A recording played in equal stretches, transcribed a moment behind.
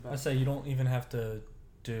I say you don't even have to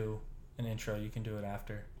do an intro. You can do it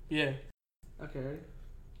after. Yeah. Okay, ready?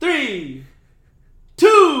 3,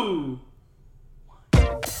 2,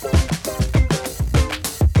 1.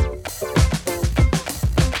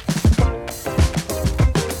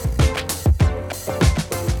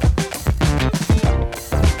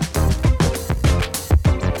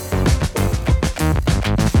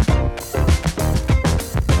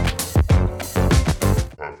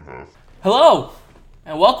 Hello,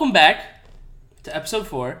 and welcome back to episode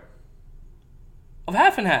 4 of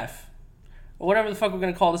Half and Half, or whatever the fuck we're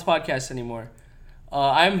going to call this podcast anymore.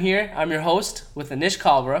 I'm here, I'm your host with Anish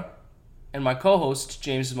Kalra, and my co-host,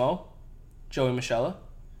 James Mo, Joey Michella.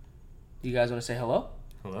 You guys want to say hello?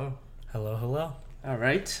 Hello. Hello, hello. All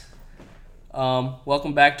right.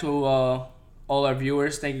 Welcome back to all our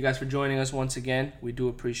viewers. Thank you guys for joining us once again. We do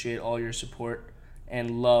appreciate all your support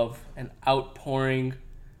and love and outpouring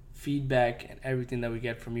feedback and everything that we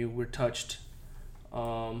get from you. We're touched.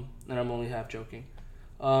 And I'm only half joking.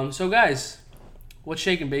 So guys, what's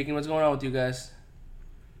shaking, bacon? What's going on with you guys?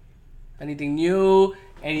 Anything new?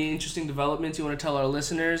 Any interesting developments you want to tell our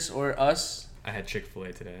listeners or us? I had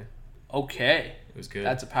Chick-fil-A today. Okay. It was good.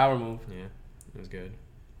 That's a power move. Yeah, it was good.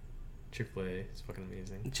 Chick-fil-A is fucking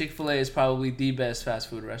amazing. Chick-fil-A is probably the best fast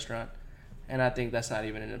food restaurant. And I think that's not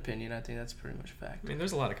even an opinion. I think that's pretty much a fact. I mean,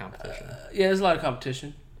 there's a lot of competition. Yeah, there's a lot of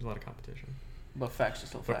competition. There's a lot of competition. But facts are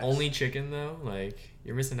still For facts. only chicken, though, like,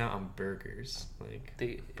 you're missing out on burgers. Like,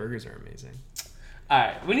 burgers are amazing.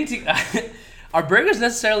 Alright, we need to... Are burgers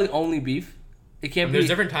necessarily only beef? It can't be... There's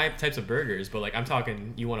different types of burgers, but, like, I'm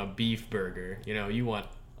talking, you want a beef burger. You know, you want...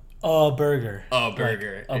 A burger. A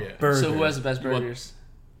burger. Like, yeah. burger. So who has the best burgers?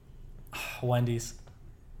 Wendy's.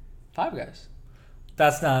 Five Guys.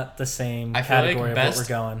 That's not the same I feel like category of best- what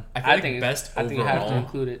we're going. I think best I think you overall... have to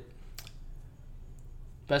include it.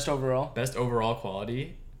 Best overall? Best overall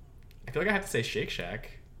quality... I feel like I have to say Shake Shack.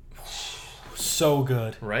 So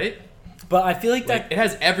good. Right? But I feel like Like, that it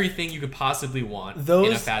has everything you could possibly want in a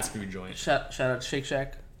Those- fast food joint. Shout out to Shake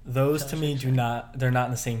Shack. those to me they're not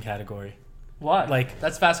in the same category. Why? Like-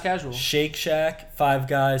 that's fast casual. Shake Shack, Five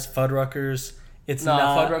Guys, Fuddruckers, it's No,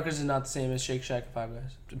 not... Fuddruckers is not the same as Shake Shack and Five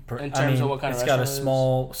Guys. In I terms mean, of what kind of it's got a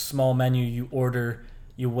restaurant it is. small menu. You order,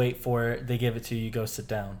 you wait for it, they give it to you, you go sit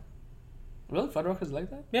down. Really? Fuddruckers is like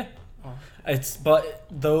that? Yeah. Oh. But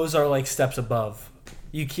those are like steps above.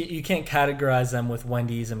 You can't categorize them with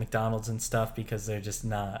Wendy's and McDonald's and stuff because they're just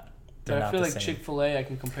not. They're But not I feel the like same. Chick-fil-A, I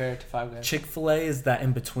can compare it to Five Guys. Chick-fil-A is that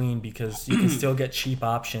in between because you can still get cheap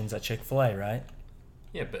options at Chick-fil-A, right?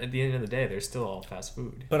 Yeah, but at the end of the day, they're still all fast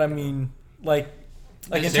food. But I mean, like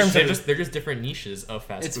in They're terms of they're just different niches of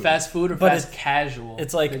fast It's food. fast food or But fast casual.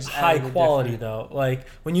 it's like They just high added a quality different- though. Like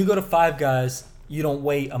when you go to Five Guys, you don't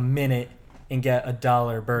wait a minute and get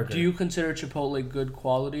 $1 burger. Do you consider Chipotle good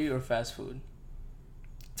quality or fast food?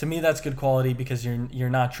 To me, that's good quality because you're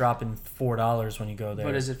not dropping $4 when you go there.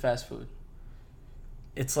 But is it fast food?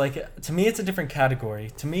 It's like, to me, it's a different category.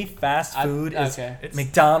 To me, fast food is okay. It's-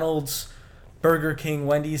 McDonald's, Burger King,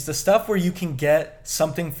 Wendy's, the stuff where you can get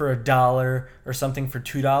something for $1 or something for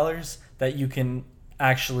 $2 that you can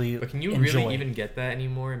actually But can you enjoy. really even get that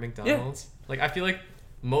anymore at McDonald's? Like, I feel like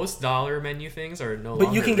most dollar menu things are no But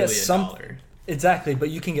longer you can get really some- $1. Exactly, but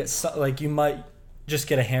you can get like you might just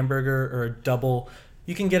get a hamburger or a double.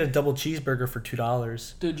 You can get a double cheeseburger for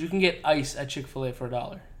 $2. Dude, you can get ice at Chick-fil-A for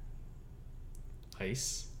 $1.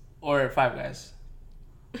 Ice? Or at Five Guys.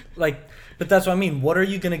 Like, but that's what I mean. What are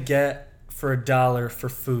you gonna get for $1 for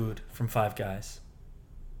food from Five Guys?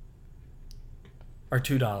 Or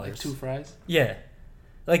 $2? Like 2 fries. Yeah,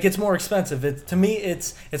 like it's more expensive. To me,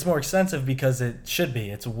 it's more expensive because it should be.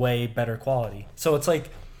 It's way better quality. So it's like,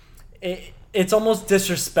 it's almost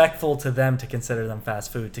disrespectful to them to consider them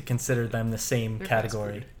fast food. To consider them the same They're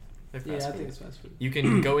category. They're Yeah, fast I food. think it's fast food. You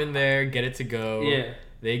can go in there, get it to go. Yeah.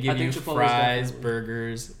 They I give you think Chipotle's fries, definitely-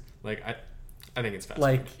 burgers. Like, I think it's fast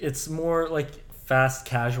Like food. it's more like fast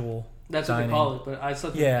casual. That's what dining. they call it, but I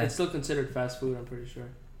still Yeah. it's still considered fast food, I'm pretty sure.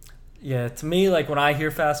 Yeah, to me, like when I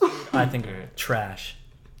hear fast food, I think Alright. trash,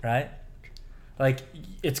 right? Like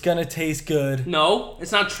it's gonna taste good No,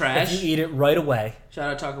 it's not trash. if you eat it right away.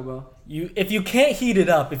 Shout out Taco Bell. If you can't heat it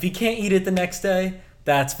up, if you can't eat it the next day,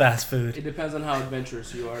 that's fast food. It depends on how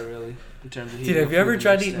adventurous you are, really, in terms of Dude, heating have up you ever food the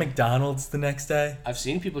tried to next eat day. McDonald's the next day? I've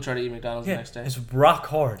seen people try to eat McDonald's the Yeah, next day, it's rock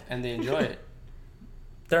hard. and they enjoy it.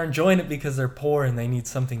 They're enjoying it because they're poor and they need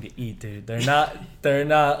something to eat, dude. They're not. They're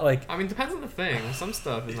not like I mean, depends on the thing. Some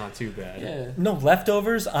stuff is not too bad. Yeah. no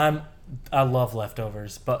leftovers. I love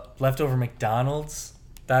leftovers, but leftover McDonald's.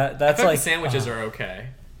 I That's feel like the sandwiches are okay.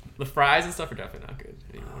 The fries and stuff are definitely not good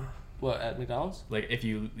anymore. What, at McDonald's? Like if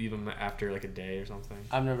you leave them after like a day or something.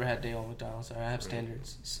 I've never had day old McDonald's. I have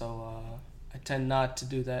standards, so I tend not to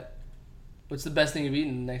do that. What's the best thing you've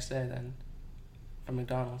eaten the next day then, from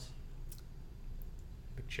McDonald's?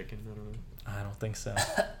 Big chicken, I don't know. I don't think so.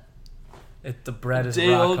 The bread is Day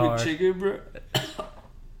rock old hard. McChicken, bro.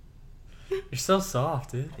 You're so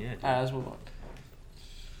soft, dude. Yeah. Dude. Alright, let's move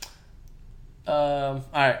on.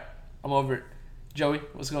 Alright, I'm over it. Joey,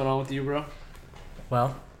 what's going on with you, bro?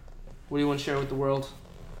 Well, What do you want to share with the world?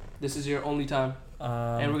 This is your only time.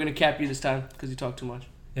 And we're going to cap you this time because you talk too much.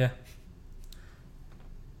 Yeah.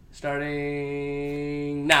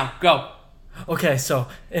 Starting now. Go. Okay, so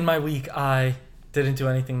in my week, I didn't do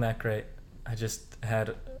anything that great. I just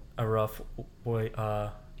had a rough week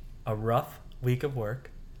of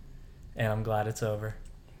work, and I'm glad it's over.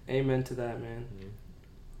 Amen to that, man. Yeah.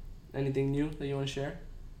 Anything new that you want to share?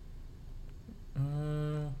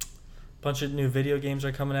 Bunch of new video games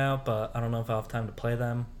are coming out, but I don't know if I'll have time to play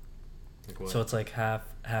them. Like what? So it's like half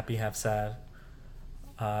happy, half sad.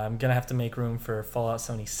 I'm gonna have to make room for Fallout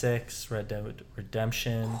 76, Red Dead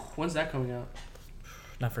Redemption. When's that coming out?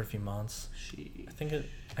 Not for a few months. She.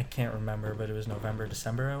 I can't remember, but it was November,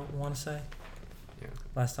 December, I want to say. Yeah.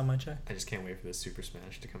 Last time I checked. I just can't wait for this Super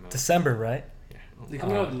Smash to come out. December, right? Yeah. They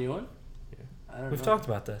coming out with a new one? Yeah. I don't We've know. talked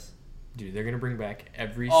about this. Dude, they're gonna bring back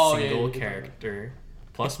every Oh, yeah, single we did talk about character,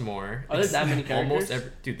 plus more. Are there that many characters? Almost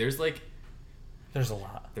every. Dude, there's like. There's a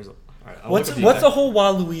lot. There's a. Alright, What's the whole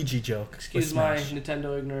Waluigi joke? Excuse my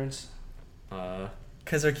Nintendo ignorance.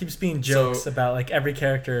 Because there keeps being jokes about like every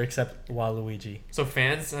character except Waluigi. So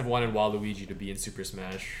fans have wanted Waluigi to be in Super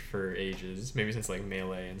Smash for ages, maybe since like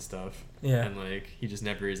Melee and stuff. Yeah. And like he just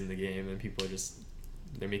never is in the game, and people are just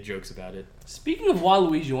they make jokes about it. Speaking of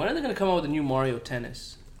Waluigi, when are they gonna come out with a new Mario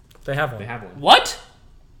Tennis? They have one. They have one. What?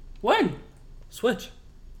 When? Switch.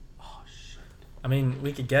 Oh shit. I mean,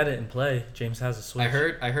 we could get it and play. James has a Switch. I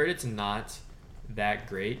heard it's not that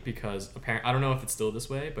great because I don't know if it's still this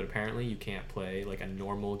way, but apparently you can't play like a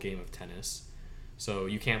normal game of tennis. So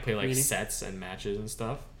you can't play like Really? sets and matches and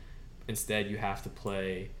stuff. Instead, you have to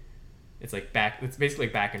play. It's basically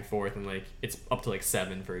like back and forth, and like it's up to like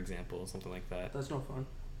 7, for example, something like that. That's no fun.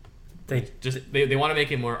 They want to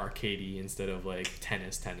make it more arcadey instead of like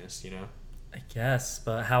tennis, you know? I guess,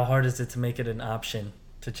 but how hard is it to make it an option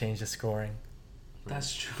to change the scoring?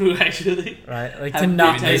 That's true, actually. Right? Like Have to a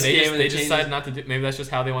not big They, tennis they game just, and they it just changes. decided not to do. Maybe that's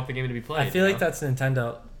just how they want the game to be played. I feel you like know? that's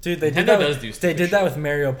Nintendo. Dude, they did Nintendo that does with, do they stupid did that shit. with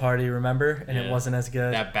Mario Party, remember? And it Yeah. wasn't as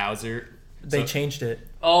good. That Bowser. They changed it.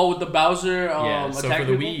 Oh, with the Bowser Yeah. So attack for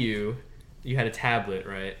the people? Wii U, you had a tablet,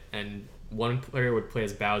 right? And one player would play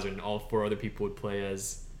as Bowser, and all 4 other people would play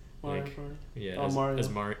as Mario like Party. yeah, Mario.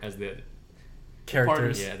 as the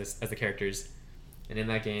Characters. yeah, as the characters. And in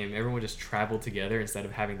that game, everyone would just travel together instead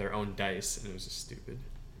of having their own dice, and it was just stupid.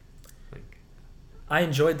 Like, I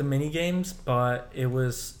enjoyed the mini games, but it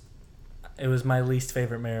was my least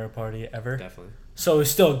favorite Mario Party ever. definitely. So it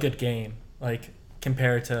was still a good game, like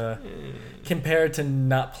compared to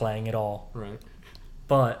not playing at all. Right.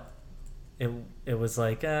 But it was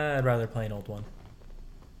like I'd rather play an old one.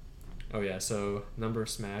 Oh yeah, so number of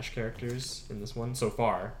Smash characters in this one so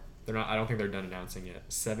far. They're not. I don't think they're done announcing yet.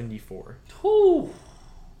 74. Whew.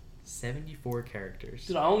 74 characters.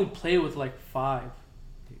 Dude, I only play with like 5.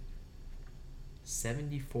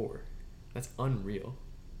 74. That's unreal.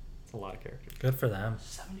 That's a lot of characters. Good for them.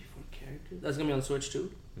 74 characters? That's gonna be on Switch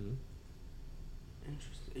too? Mm-hmm.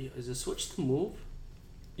 Interesting. Is the Switch the move?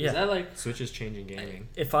 Yeah. Is that like... Switch is changing gaming.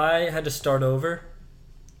 If I had to start over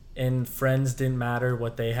and friends didn't matter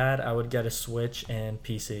what they had, I would get a Switch and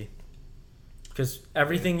PC. Because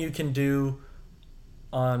everything you can do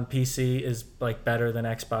on PC is like better than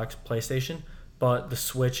Xbox, PlayStation, but the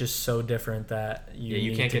Switch is so different that You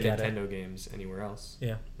need can't to get get Nintendo games anywhere else.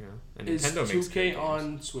 Yeah. You know? And Is Nintendo makes 2K good games.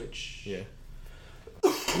 on Switch? Yeah.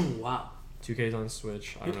 Wow. 2K's on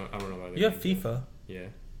Switch. I don't know about other You have games. FIFA. Yeah,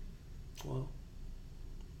 Well,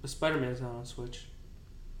 the Spider-Man's not on Switch.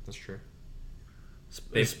 that's true.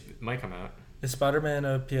 Is, It might come out. is Spider-Man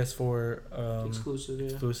a PS4 Exclusive, yeah.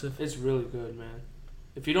 exclusive? It's really good, man.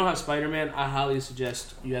 If you don't have Spider-Man, I highly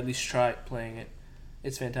suggest you at least try playing it.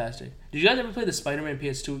 It's fantastic. Did you guys ever play the Spider-Man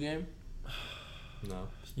PS2 game? No.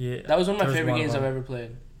 Yeah. That was one of my there's favorite one of games I've them. ever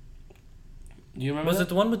played. Do you remember Was that? it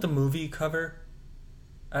the one with the movie cover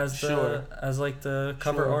as Sure. the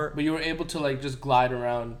cover Sure. art? But you were able to like just glide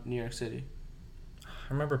around New York City.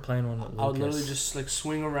 I remember playing one with Lucas. I would literally just like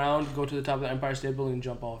swing around, go to the top of the Empire State Building, and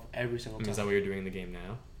jump off every single I mean, time. is that what you're doing in the game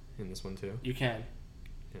now? In this one too? You can.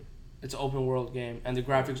 Yeah. It's an open world game, and the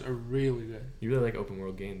graphics are really good. You really like open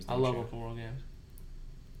world games, I don't love you? open world games.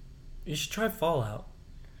 You should try Fallout.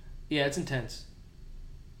 Yeah, it's intense.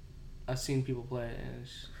 I've seen people play it, and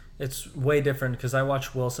It's way different because I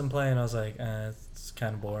watched Wilson play and I was like, it's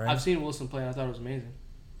kind of boring. I've seen Wilson play and I thought it was amazing.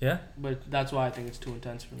 Yeah? But that's why I think it's too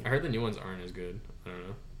intense for me. I heard the new ones aren't as good. I don't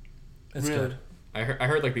know. It's Really? good. I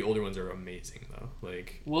heard like the older ones are amazing though.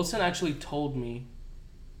 Like Wilson actually told me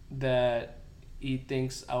that he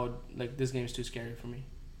thinks I would like this game's too scary for me.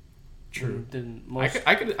 true. I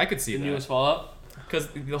could see the that. newest Fallout. Because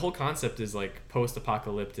the whole concept is like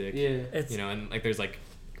post-apocalyptic. Yeah. It's And like there's like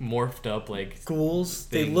morphed up like ghouls.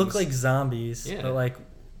 They look things. like zombies. Yeah. But like,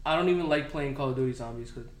 I don't even like playing Call of Duty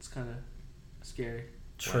Zombies because it's kind of scary.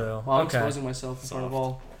 true. Well, I'm Okay. exposing myself in front of Soft.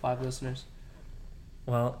 all 5 listeners.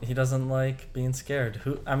 Well, he doesn't like being scared.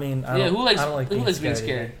 Who likes I don't like being either.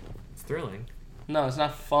 scared? It's thrilling. No, it's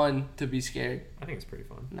not fun to be scared. I think it's pretty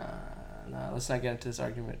fun. Nah. Let's not get into this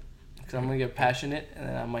argument because I'm gonna get passionate and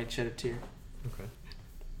then I might shed a tear. Okay.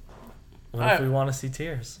 What Alright. if we want to see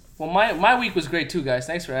tears? Well, my week was great too, guys.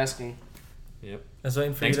 Thanks for asking. Yep. I was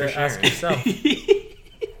waiting for Thanks you for to ask sharing.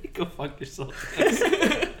 yourself. Go fuck yourself.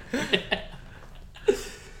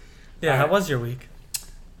 Yeah, how Alright. was your week?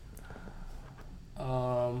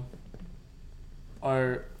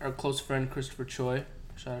 Our close friend Christopher Choi,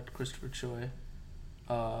 shout out to Christopher Choi,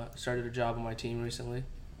 started a job on my team recently,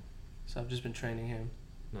 so I've just been training him.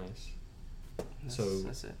 Nice. That's,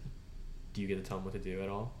 that's it. Do you get to tell him what to do at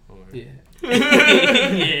all? Or... Yeah.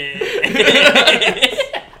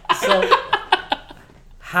 So,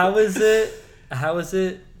 how is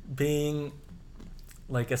it being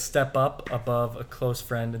like a step up above a close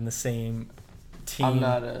friend in the same team? I'm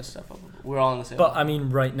not a step up. We're all in the same. But I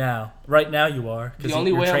mean, right now you are because the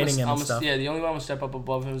only you're way training him and the stuff. only way I'm gonna step up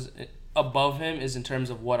above him is in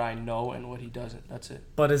terms of what I know and what he doesn't. That's it.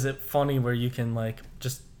 But is it funny where you can like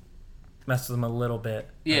just mess with him a little bit?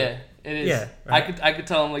 Yeah, it is. Yeah, right. I could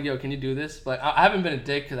tell him like, yo, can you do this? But I haven't been a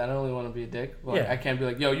dick because I don't really want to be a dick. But Yeah. I can't be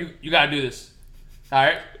like, yo, you gotta do this. All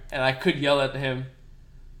right, and I could yell at him.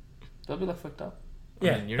 They'll be like fucked up.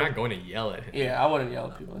 I mean, you're not going to yell at him. Yeah, I wouldn't yell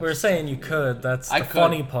at people. We're saying you could. That's I the could.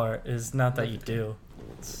 funny part. Is not that you do.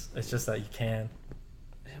 It's just that you can.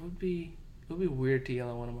 It would be weird to yell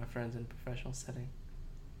at one of my friends in a professional setting.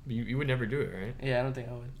 You would never do it, right? Yeah, I don't think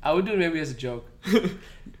I would. I would do it maybe as a joke.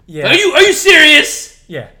 Yeah. Are you serious?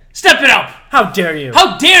 Yeah. Step it up! How dare you?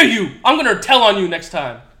 How dare you! I'm gonna tell on you next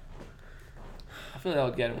time. I feel like I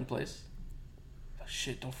would get him in place. Oh,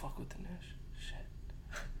 shit, don't fuck with Dinesh.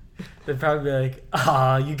 Shit. They'd probably be like,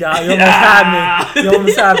 you almost had me. You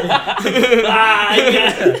almost had me.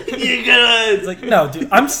 You're gonna. It's like, no, dude,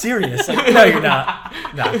 I'm serious. Like, no, you're not.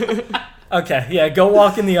 No. Okay, yeah, go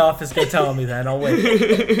walk in the office. Go tell me then. I'll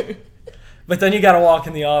wait. But then you gotta walk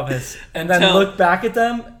in the office and then look back at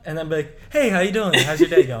them and then be like, hey, how you doing? How's your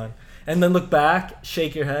day going? And then look back,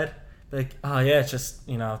 shake your head, be like, oh yeah, it's just,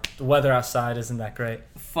 the weather outside isn't that great.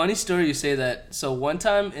 Funny story you say that. So one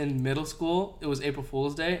time in middle school, it was April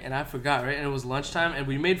Fool's Day, and I forgot, right? And it was lunchtime, and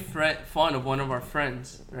we made fun of one of our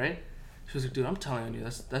friends, right? She was like, dude, I'm telling on you.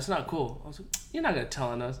 That's not cool. I was like, you're not gonna tell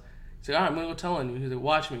on us. He's like, all right, I'm gonna go tell on you. He's like,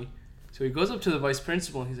 watch me. So he goes up to the vice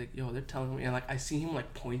principal and he's like, yo, they're telling me. And like I see him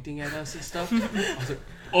like pointing at us and stuff. I was like,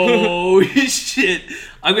 oh shit,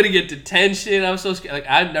 I'm gonna get detention. I'm so scared. Like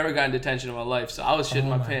I've never gotten detention in my life, so I was shitting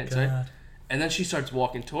my pants, God. right? And then she starts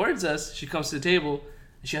walking towards us. She comes to the table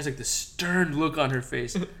and she has like this stern look on her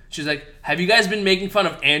face. She's like, have you guys been making fun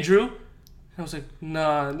of Andrew? And I was like,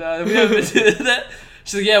 nah, we haven't been doing that.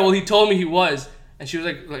 She's like, yeah, well he told me he was. And she was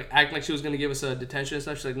like acting like she was gonna give us a detention and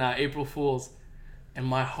stuff. She's like, nah, April Fools. And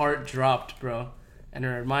my heart dropped, bro. And it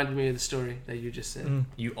reminded me of the story that you just said.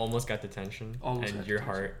 You almost got detention, and your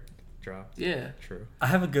heart dropped. Yeah. True. I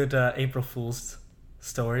have a good April Fool's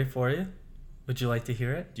story for you. Would you like to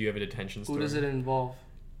hear it? Do you have a detention story? Who does it involve?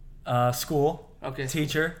 School. Okay.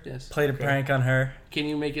 Teacher. Yes. Played a prank on her. Can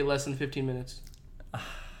you make it less than 15 minutes?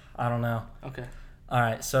 I don't know. Okay. All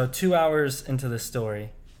right, so 2 hours into the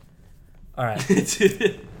story. All right.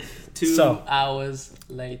 2 hours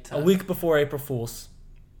later. A week before April Fool's,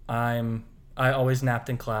 I always napped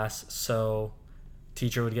in class, so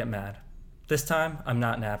teacher would get mad. This time, I'm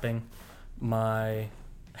not napping. My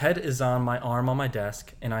head is on my arm on my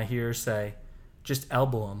desk, and I hear her say, just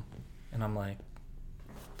elbow him. And I'm like,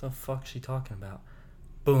 what the fuck is she talking about?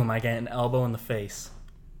 Boom, I get an elbow in the face.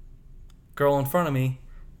 Girl in front of me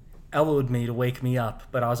elbowed me to wake me up,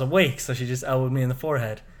 but I was awake, so she just elbowed me in the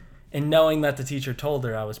forehead. And knowing that the teacher told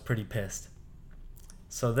her, I was pretty pissed.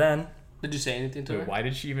 So then... Did you say anything to her? Why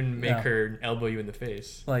did she even make her elbow you in the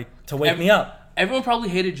face? Like, to wake me up. Everyone probably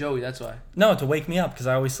hated Joey, that's why. No, to wake me up, because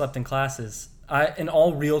I always slept in classes. In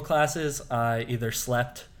all real classes, I either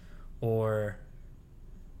slept or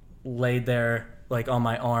laid there like on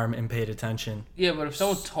my arm and paid attention. Yeah, but if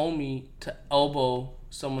someone told me to elbow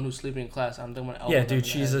someone who's sleeping in class, I'm going to elbow Yeah, them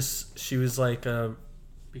dude, in the head. she was like Be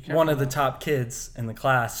careful one of the now. top kids in the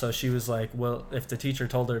class, so she was like, well, if the teacher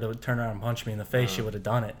told her to turn around and punch me in the face, she would have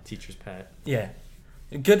done it. Teacher's pet. Yeah.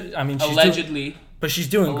 Good. I mean, Allegedly. but she's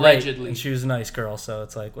doing Allegedly. great, and she was a nice girl, so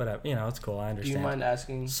it's like whatever. You know, it's cool. I Do understand. you mind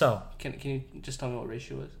asking? So, Can you just tell me what race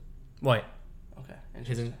she was? white. Okay. His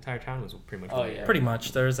Interesting. entire town was pretty much. Oh, white. yeah. Pretty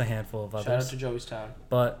much. There's a handful of Shout out others. to Joey's town.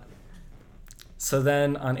 But so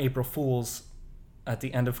then on April Fool's, at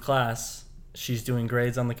the end of class, she's doing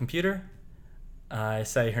grades on the computer. I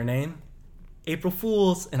say her name, April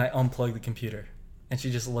Fool's, and I unplug the computer. And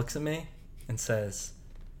she just looks at me and says,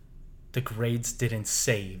 "The grades didn't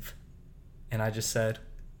save." And I just said,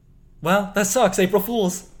 "Well, that sucks, April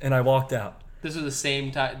Fool's." And I walked out. This was the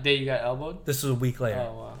same day you got elbowed? This was a week later.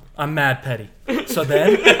 Oh, wow. I'm mad petty. So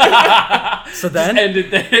then, Just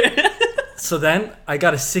ended there. So then I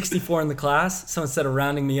got a 64 in the class. So instead of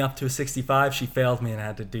rounding me up to a 65, she failed me and I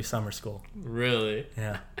had to do summer school. Really?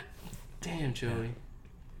 Yeah. Damn, Joey.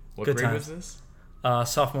 What Good grade times. was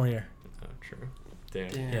this? Sophomore year. Oh, true. Damn.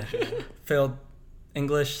 Damn, Yeah. Joey. Failed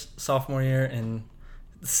English sophomore year, and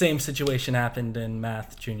the same situation happened in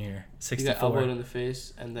math junior year. You 64. got elbowed in the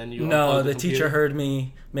face, and then you No, unplugged the computer? teacher heard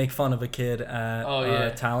me make fun of a kid at Oh, yeah.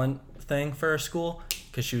 a talent thing for her school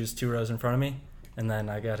because she was 2 rows in front of me. And then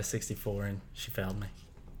I got a 64 and she failed me.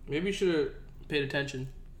 Maybe you should have paid attention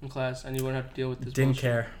in class, and you wouldn't have to deal with this. Didn't bullshit.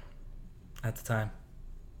 care at the time.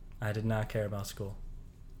 I did not care about school.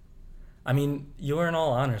 I mean, you were in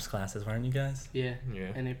all honors classes, weren't you guys? Yeah.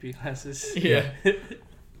 Yeah. NAP classes. Yeah.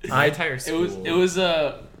 My entire It school. was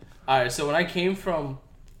all right. So when I came from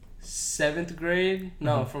 7th grade,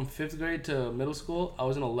 from 5th grade to middle school, I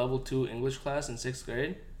was in a level 2 English class in 6th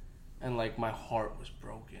grade, and like my heart was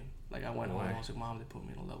broken. Like I went home, Why? I was like, "Mom, they put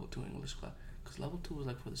me in a level 2 English class because level 2 was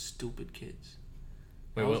like for the stupid kids.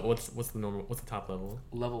 Wait, what's the normal? What's the top level?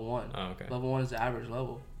 Level 1. Oh, okay. Level 1 is the average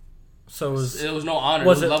level. So It was no honor.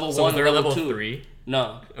 was it was it- level So 1 was there and a level 2. 3?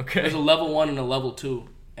 No. Okay. There's a level 1 and a level 2.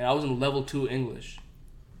 And I was in level 2 English.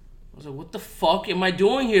 I was like, what the fuck am I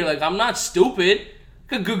doing here? Like, I'm not stupid.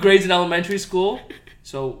 I got good grades in elementary school.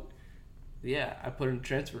 So, yeah, I put in a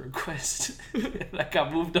transfer request. And I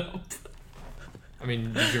got moved up. I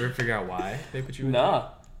mean, did you ever figure out why they put you in? Nah.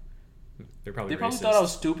 They're probably They probably racist. thought I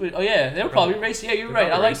was stupid. Oh, yeah. They were probably racist. Yeah, you're they're right. I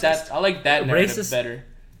probably like that. racist. I like that narrative Racist? better.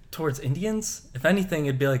 towards Indians? If anything,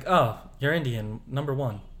 it'd be like, oh, you're Indian, number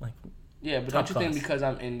one. Like, Yeah, but Top don't you think class. because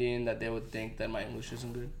I'm Indian that they would think that my English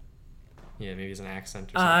isn't good? Yeah, maybe it's an accent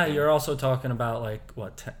or something. you're also talking about like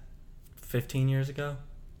what, 15 years ago?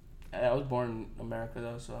 I was born in America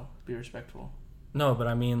though, so be respectful. No, but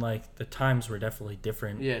I mean like the times were definitely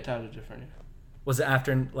different. Yeah, times are different. Was it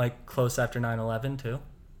after like close after 9/11 too?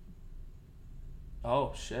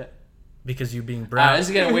 Oh shit! Because you being Ah, brown. this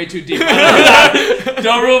is getting way too deep.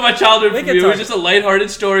 Don't ruin my childhood We for can me. It was talk- just a lighthearted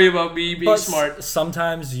story about me being But smart.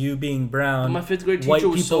 sometimes you being brown, My 5th grade white teacher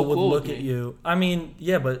people was so would cool look with at me. you. I mean,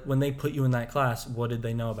 yeah, but when they put you in that class, what did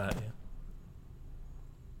they know about you?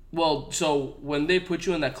 Well, so when they put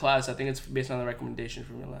you in that class, I think it's based on the recommendation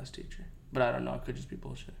from your last teacher. But I don't know. It could just be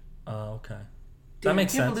bullshit. Oh, okay. Damn, That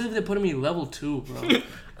makes I can't sense. believe they put me level 2, bro.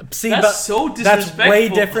 See, That's but so that's disrespectful. way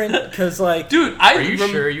different because like Dude, Are you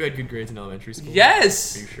sure you had good grades in elementary school?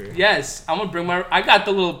 Yes. Are you sure? Yes. I'm gonna bring my. I got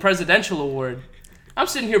the little presidential award. I'm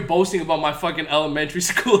sitting here boasting about my fucking elementary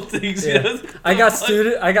school things. yeah. You know? I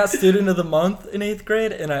got student of the month in 8th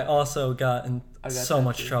grade, and I also got in I got so that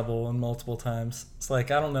much too. trouble and multiple times. It's like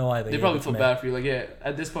I don't know why They gave probably it to feel me. bad for you. Like, yeah,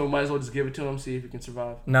 at this point, we might as well just give it to him, see if he can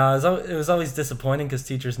survive. No, it was always disappointing because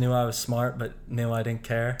teachers knew I was smart, but knew I didn't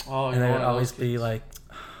care. Oh, and you're they one would of always those be kids. like,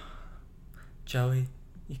 Joey,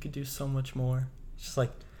 you could do so much more. It's just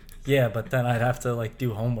like, yeah, but then I'd have to like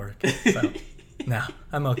do homework. So, no,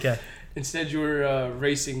 I'm okay. Instead, you were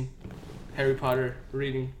racing Harry Potter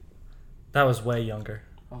reading. That was way younger,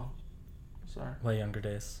 Oh, sorry. way younger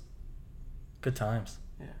days. Good times.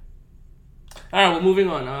 All right, well, moving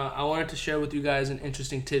on. I wanted to share with you guys an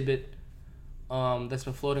interesting tidbit that's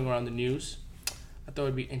been floating around the news. I thought it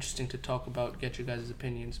would be interesting to talk about, get your guys'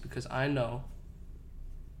 opinions, because I know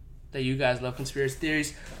that you guys love conspiracy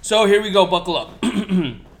theories. So here we go, buckle up.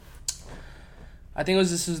 I think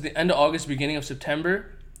this is the end of August, beginning of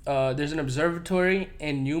September. There's an observatory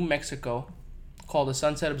in New Mexico called the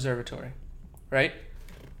Sunset Observatory, right?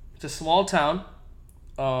 It's a small town.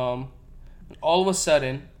 All of a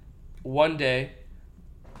sudden, one day,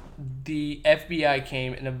 the FBI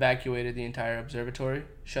came and evacuated the entire observatory,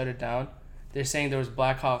 shut it down. They're saying there was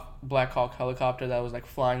Black Hawk helicopter that was like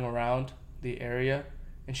flying around the area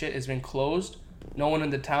and shit. It's been closed No one in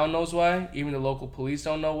the town knows why. Even the local police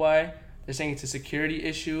don't know why. They're saying it's a security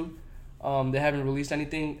issue. They haven't released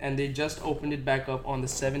anything, and they just opened it back up on the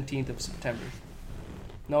 17th of September.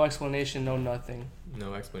 No explanation, no nothing.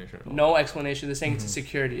 No explanation at all. No explanation. They're saying it's a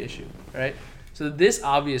security issue, right? So this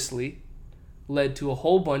obviously led to a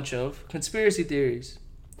whole bunch of conspiracy theories.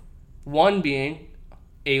 One being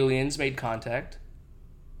aliens made contact.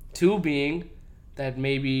 Two being that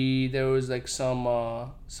maybe there was like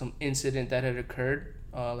some incident that had occurred,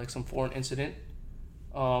 like some foreign incident.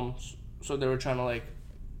 So they were trying to like,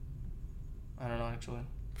 I don't know actually.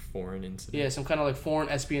 Foreign incident. Yeah, some kind of like foreign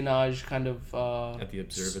espionage kind of at the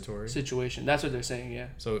observatory situation. That's what they're saying. Yeah.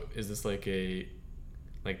 So is this like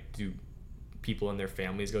do people and their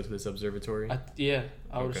families go to this observatory? I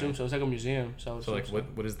would assume so. It's like a museum. So like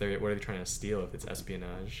what are they trying to steal if it's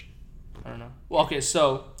espionage? I don't know. Well, okay,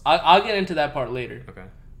 so I'll get into that part later. Okay.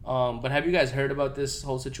 But have you guys heard about this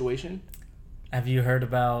whole situation? Have you heard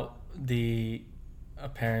about the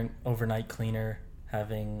apparent overnight cleaner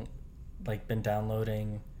having like been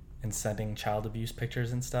downloading and sending child abuse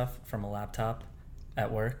pictures and stuff from a laptop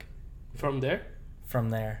at work? From there? From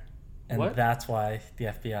there. And What? that's why the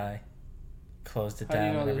FBI closed it How do you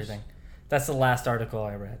down know and this? everything. That's the last article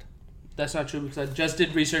I read. That's not true because I just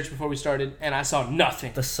did research before we started and I saw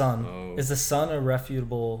nothing. The Sun. Oh. Is the Sun a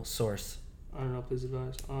refutable source? I don't know. Please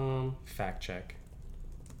advise. Fact check.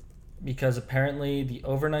 Because apparently the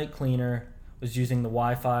overnight cleaner was using the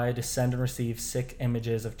Wi-Fi to send and receive sick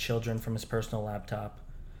images of children from his personal laptop.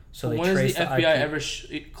 So they when has traced the FBI IP ever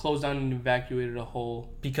closed down and evacuated a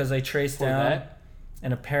whole? because they traced For down that?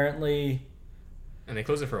 and apparently And they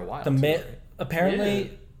closed it for a while. apparently Yeah.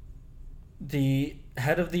 the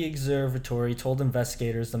head of the observatory told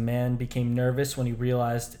investigators the man became nervous when he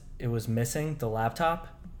realized it was missing, the laptop.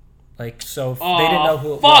 Like, so they didn't know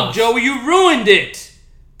who it was. Fuck, Joey, you ruined it.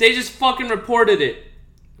 They just fucking reported it.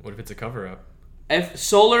 What if it's a cover up?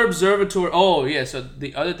 Solar Observatory. Oh, yeah. So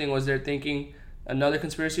the other thing was they're thinking, another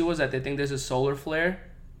conspiracy was that they think there's a solar flare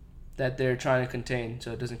that they're trying to contain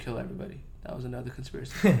so it doesn't kill everybody. That was another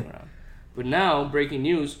conspiracy going around. But now, breaking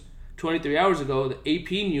news, 23 hours ago, the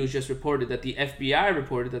AP News just reported that the FBI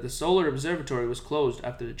reported that the Solar Observatory was closed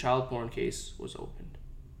after the child porn case was opened.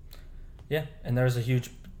 Yeah, and there was a huge...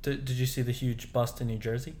 Did you see the huge bust in New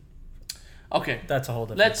Jersey? Okay. That's a whole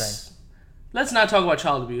different thing. Let's not talk about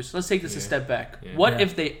child abuse. Let's take this a step back. Yeah. What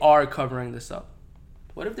if they are covering this up?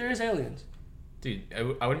 What if there is aliens? Dude,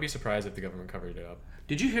 I wouldn't be surprised if the government covered it up.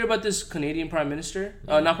 Did you hear about this Canadian Prime Minister?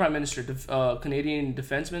 Not Prime Minister, Canadian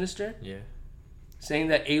Defense Minister? Yeah. Saying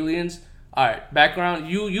that aliens... Alright, background.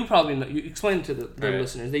 You probably know. You explain it to the Right.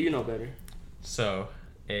 listeners that you know better. So,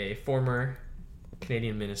 a former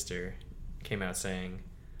Canadian minister came out saying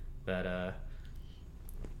that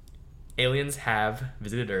aliens have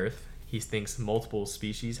visited Earth. He thinks multiple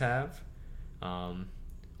species have. One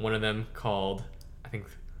of them called, I think,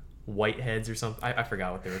 whiteheads or something. I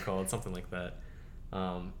forgot what they were called, something like that.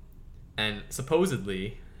 And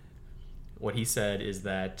supposedly, what he said is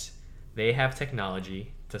that they have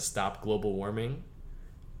technology to stop global warming,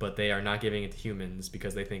 but they are not giving it to humans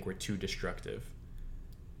because they think we're too destructive.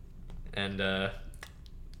 And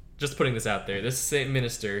just putting this out there, this same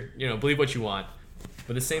minister, believe what you want,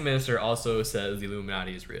 but the same minister also says the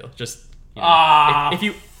Illuminati is real. Just if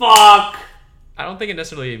you fuck. I don't think it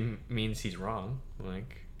necessarily means he's wrong.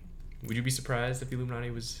 Like, would you be surprised if the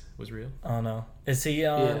Illuminati was real? I don't know. Is he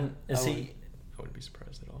on... Yeah, I wouldn't be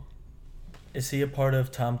surprised at all. Is he a part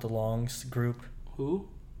of Tom DeLonge's group? Who?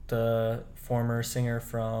 The former singer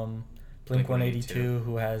from Blink-182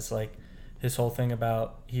 who has like his whole thing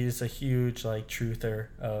about... He's a huge like truther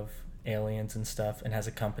of aliens and stuff and has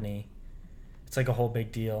a company. It's like a whole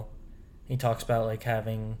big deal. He talks about like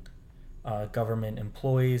having government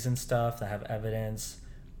employees and stuff that have evidence,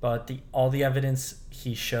 but all the evidence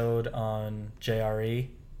he showed on JRE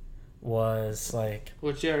was like...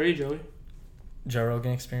 What's JRE, Joey? Joe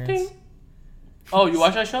Rogan Experience. Ding. Oh, you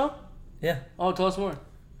watch that show? Yeah. Oh, tell us more.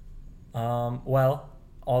 Well,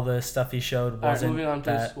 all the stuff he showed wasn't moving on,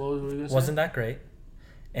 that please. What were we gonna say? wasn't that great,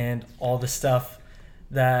 and all the stuff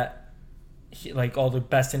that like all the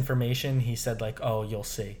best information he said like, oh, you'll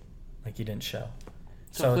see, like he didn't show.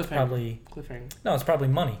 So it's probably cliffhanger. No, it's probably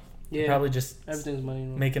money. Yeah, probably just everything's money.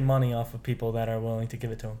 Making money off of people that are willing to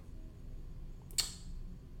give it to him.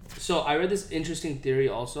 So I read this interesting theory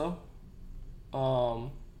also,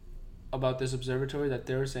 about this observatory that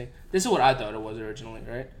they were saying. This is what I thought it was originally,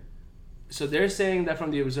 right? So they're saying that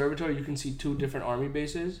from the observatory you can see two different army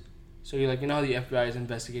bases. So you're like, how the FBI is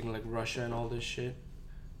investigating like Russia and all this shit.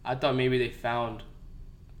 I thought maybe they found,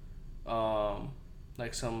 like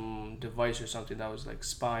like some device or something that was like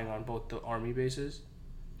spying on both the army bases,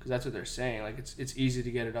 because that's what they're saying. Like it's easy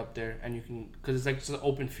to get it up there, and you can, because it's like it's an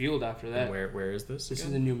open field after that. And where is this? This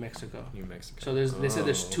again? is in New Mexico. New Mexico. So they said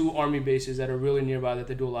there's 2 army bases that are really nearby that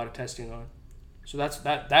they do a lot of testing on. So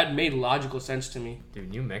that made logical sense to me. Dude,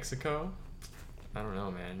 New Mexico? I don't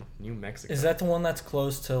know, man. New Mexico. Is that the one that's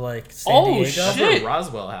close to like San Diego? Shit! That's where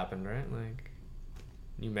Roswell happened, right? Like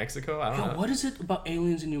New Mexico? I don't know. What is it about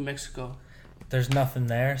aliens in New Mexico? There's nothing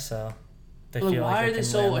there, so they Like, feel why like are they can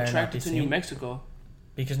so land there and not attracted be to New seen. Mexico?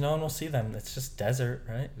 Because no one will see them. It's just desert,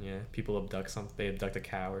 right? Yeah, people abduct something. They abduct a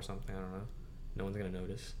cow or something. I don't know. No one's gonna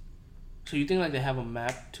notice. So you think like they have a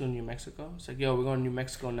map to New Mexico? It's like, yo, we're going to New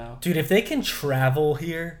Mexico now. Dude, if they can travel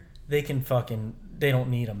here, they can fucking. They don't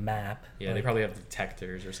need a map. Yeah, Like, they probably have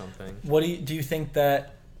detectors or something. What do you think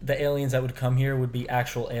that the aliens that would come here would be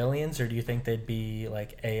actual aliens, or do you think they'd be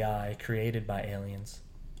like AI created by aliens?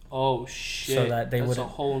 Oh shit! So that they That's wouldn't. a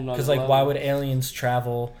whole nother Because like, level. why would aliens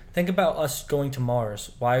travel? Think about us going to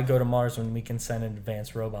Mars. Why go to Mars when we can send an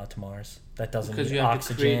advanced robot to Mars that doesn't Because need you have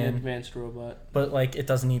to create an oxygen? advanced robot. But like, it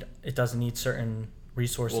doesn't need certain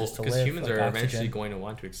resources Well, to because live. humans like are oxygen. eventually going to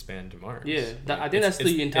want to expand to Mars. Yeah, Like, I think that's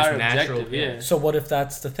the entire natural, objective. Yeah. So what if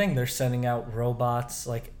that's the thing? They're sending out robots,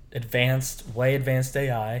 like way advanced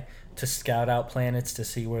AI, to scout out planets to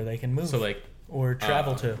see where they can move. So like, or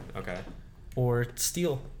travel to, okay. or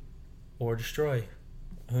steal, or destroy.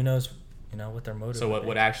 Who knows? You know what their motive. So would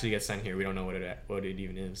what be. actually gets sent here? We don't know what it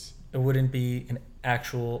even is. It wouldn't be an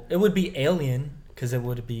actual. It would be alien because it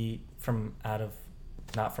would be from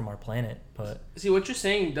not from our planet, but. See, what you're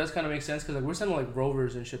saying does kind of make sense because like we're sending like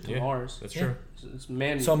rovers and shit to Yeah, Mars. That's Yeah. true. It's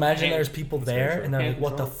man. So imagine hand- there's people That's very there true. and they're Hand like,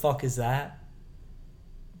 "What the control. fuck is that?"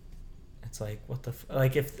 It's like, what the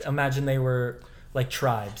like if imagine they were like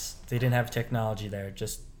tribes. They didn't have technology there.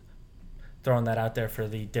 Just throwing that out there for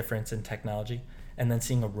the difference in technology, and then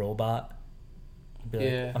seeing a robot. Be like,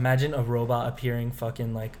 Yeah. imagine a robot appearing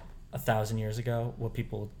fucking like 1,000 years ago. What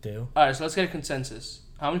people would do. All right, so let's get a consensus.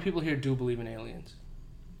 How many people here do believe in aliens?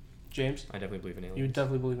 James, I definitely believe in aliens. you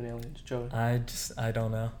definitely believe in aliens. Joey, I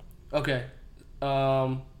don't know. okay.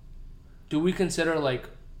 Do we consider like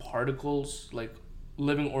particles, like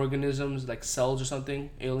living organisms, like cells or something,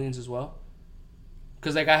 aliens as well?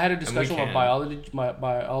 Because like I had a discussion with my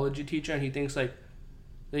biology teacher, and he thinks like,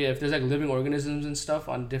 yeah, if there's like living organisms and stuff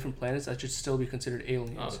on different planets, that should still be considered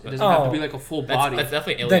aliens. Oh, It doesn't have to be like a full body. That's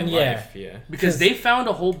definitely Then, alien yeah. life. Yeah. Because they found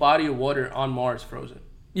a whole body of water on Mars frozen,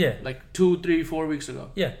 Yeah. like 2, 3, 4 weeks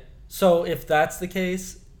ago. Yeah. So if that's the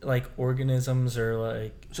case, like organisms or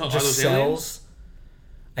like So are just those cells, aliens?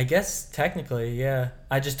 I guess technically, yeah.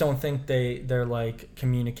 I just don't think they're like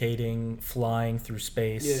communicating, flying through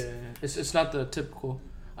space. Yeah, it's not the typical.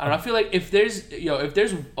 I don't know. I feel like if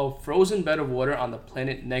there's a frozen bed of water on the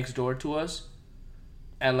planet next door to us,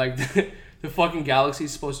 and like the fucking galaxy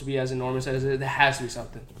is supposed to be as enormous as it is, there has to be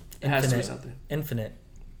something. It has to be something. Infinite.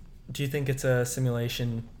 Do you think it's a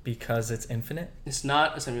simulation because it's infinite? It's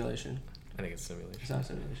not a simulation. I think it's simulation. It's not a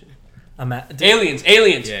simulation.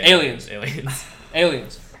 Aliens.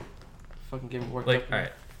 Aliens. Fucking get me worked Like, up. all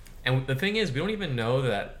right. And the thing is, we don't even know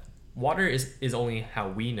that water is only how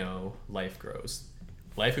we know life grows.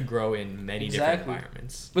 Life could grow in many different Exactly.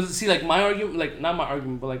 environments. But see, like my argument, like not my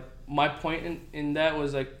argument, but like my point in that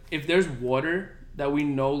was like if there's water that we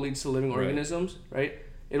know leads to living Right. organisms, right?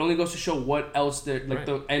 It only goes to show what else there, like Right.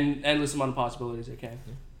 the endless amount of possibilities there can.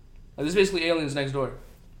 Like there's basically aliens next door.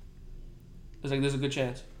 It's like there's a good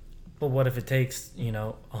chance. But what if it takes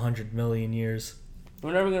 100 million years? We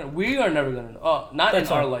are never gonna know. Oh, not That's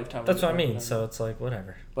in our what- lifetime. That's what I we're mean. never So it's like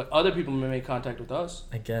whatever. but other people may make contact with us.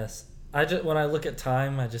 I guess. When I look at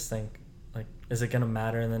time, I just think like, is it gonna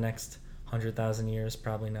matter in the next 100,000 years?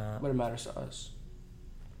 Probably not. But it matters to us.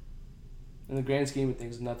 In the grand scheme of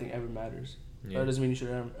things, nothing ever matters. Yeah. That doesn't mean you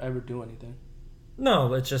should ever do anything.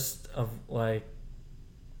 No, it's just of like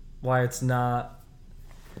why it's not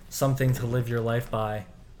something to live your life by.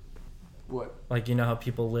 What? Like how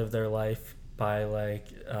people live their life by like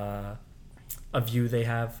a view they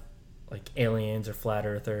have, like aliens or flat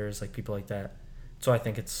earthers, like people like that. So I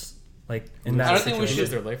think it's like in that I don't think we Who situation. lives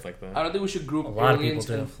should- their life like that? I don't think we should group A lot of people aliens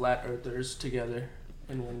do. and flat earthers together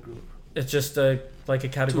in one group. It's just a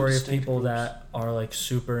category of distinct people groups. that are like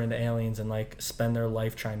super into aliens and like spend their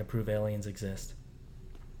life trying to prove aliens exist.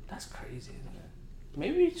 That's crazy, isn't it?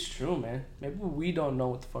 Maybe it's true, man. Maybe we don't know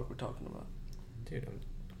what the fuck we're talking about. Dude,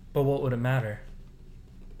 But what would it matter?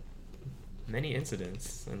 many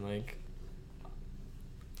incidents and like,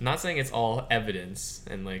 I'm not saying it's all evidence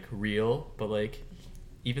and like real, but like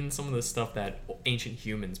even some of the stuff that ancient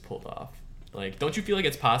humans pulled off. Like, don't you feel like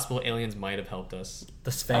it's possible aliens might have helped us? The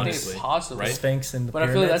I Sphinx, think it's possible. right? the Sphinx, and the But I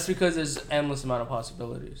pyramids. feel like that's because there's endless amount of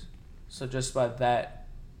possibilities. So just by that,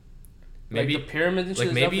 Maybe like the pyramids and shit. like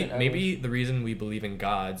is maybe definitely maybe the reason we believe in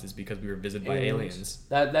gods is because we were visited by aliens.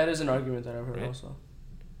 That is an argument that I've heard Right. also.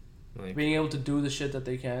 Like, Being able to do the shit that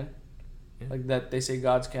they can, Yeah. like that they say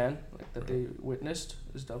gods can, like that they witnessed,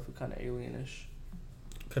 is definitely kind of alienish.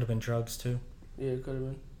 Could have been drugs too. Yeah, it could have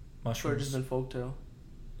been. Could have Mushrooms. just been folktale.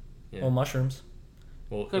 yeah. Well, mushrooms.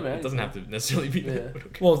 Well, Could've been it doesn't have to necessarily be Yeah. that. but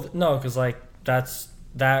okay. Well, no, because like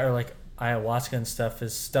that or like ayahuasca and stuff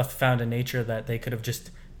is stuff found in nature that they could have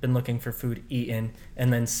just been looking for food, eaten,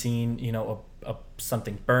 and then seen, you know, a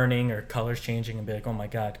something burning or colors changing and be like, oh my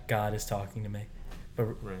God, God is talking to me. But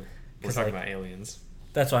Right. We're 'cause, talking like, about aliens.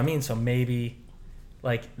 that's what I mean. So maybe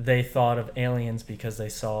like they thought of aliens because they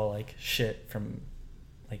saw like shit from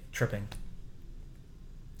like tripping,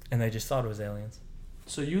 and they just thought it was aliens.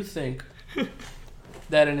 So you think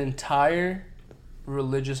that an entire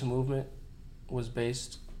religious movement was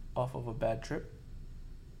based off of a bad trip?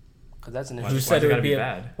 Because that's an Why- Who interesting. why said is it it would gotta be be a-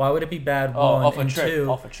 bad? Why would it be bad? Oh, One off a and trip. two.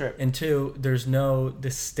 Off a trip. And two, there's no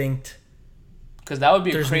distinct. Because that would be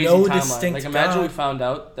a There's crazy no timeline. distinct Like imagine we God. found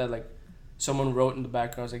out that like someone wrote in the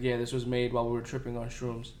background, was like, yeah, this was made while we were tripping on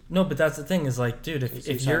shrooms. No, but that's the thing is like, dude, It's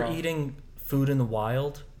if just you're not all. eating food in the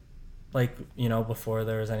wild, like, you know, before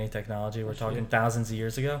there was any technology, we're talking thousands of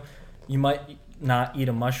years ago, you might not eat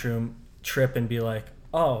a mushroom, trip, and be like,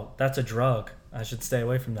 oh, that's a drug. I should stay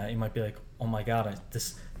away from that. You might be like, oh my God,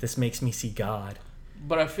 this makes me see God.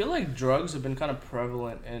 But I feel like drugs have been kind of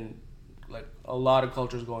prevalent in like a lot of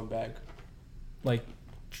cultures going back. Like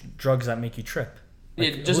drugs that make you trip.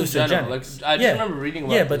 Like Yeah, just in general. Like hallucinogenics. I just Yeah. remember reading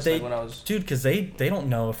about Yeah, but this they, like, when I was. dude, because they don't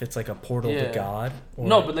know if it's like a portal Yeah. to God. Or,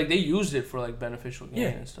 No, but like they used it for like beneficial gain Yeah.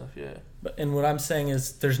 and stuff. Yeah. And what I'm saying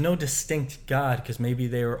is there's no distinct God because maybe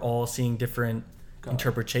they were all seeing different God.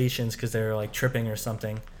 interpretations because they were like tripping or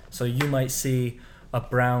something. So you might see a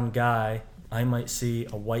brown guy, I might see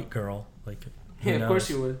a white girl. Like, who Yeah, of course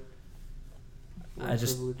knows? you would. I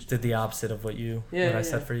just Privilege. did the opposite of what Yeah, I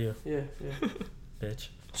said for you, Yeah, yeah. bitch.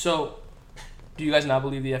 So, do you guys not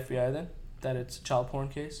believe the FBI then? That it's a child porn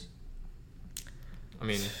case? I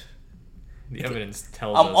mean, the evidence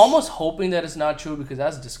tells I'm us. almost hoping that it's not true because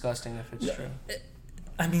that's disgusting if it's true.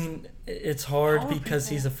 I mean, it's hard How are because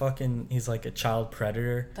people- he's like a child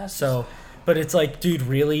predator. That's So, but it's like, dude,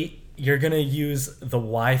 really? You're gonna use the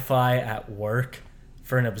Wi-Fi at work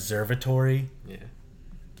for an observatory Yeah.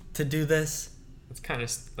 to do this? It's kind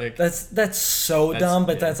of like. That's so That's- dumb,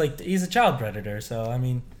 but yeah. that's like he's a child predator, so I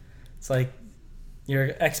mean, it's like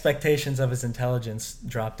your expectations of his intelligence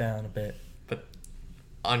drop down a bit. But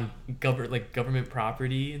on government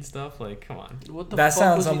property and stuff, like, come on, What the That fuck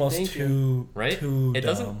sounds was he almost thinking? too right? Too It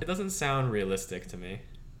dumb. doesn't sound realistic to me.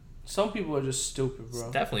 Some people are just stupid,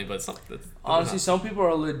 bro. Definitely, but some. Honestly, some people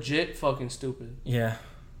are legit fucking stupid. Yeah.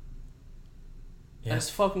 Yeah. That's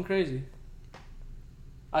fucking crazy.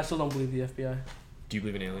 I still don't believe the FBI. Do you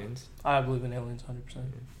believe in aliens? I believe in aliens 100%.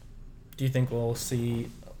 Do you think we'll see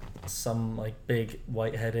some like big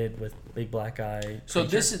white-headed with big black eye? So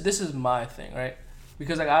creature? this is my thing, right?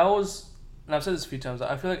 Because like I always, and I've said this a few times,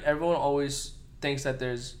 I feel like everyone always thinks that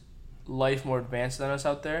there's life more advanced than us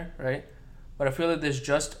out there, right? But I feel that there's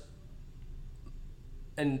just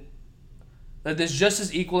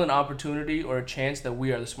as equal an opportunity or a chance that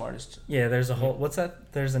we are the smartest. Yeah, there's a whole. What's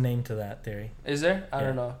that? There's a name to that theory. Is there? I Yeah.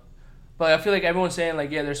 don't know. But I feel like everyone's saying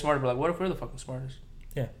like, yeah, they're smarter, but like, what if we're the fucking smartest?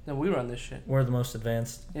 Yeah. Then we run this shit. We're the most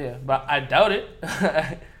advanced. Yeah, but I doubt it.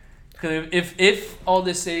 Because if all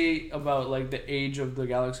they say about like the age of the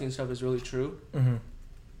galaxy and stuff is really true, Mm-hmm.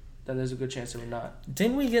 then there's a good chance that we're not.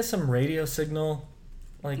 Didn't we get some radio signal?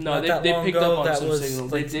 Like No, not that they long picked ago up on that some was signal.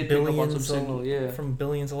 They like did pick up on some billions signal, yeah. from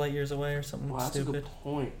billions of light years away or something Wow, that's stupid. a good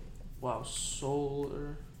point. Wow,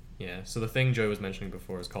 solar. Yeah. So the thing Joey was mentioning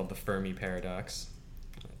before is called the Fermi paradox.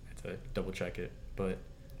 I had to double check it, but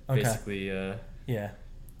Okay. basically, Yeah.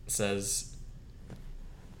 says,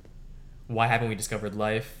 why haven't we discovered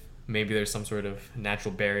life? Maybe there's some sort of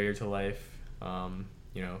natural barrier to life.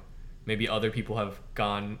 You know, maybe other people have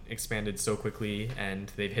expanded so quickly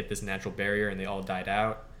and they've hit this natural barrier and they all died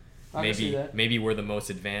out. I can see Maybe that. maybe we're the most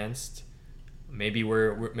advanced. Maybe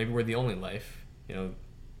we're the only life. You know,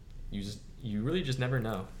 you really just never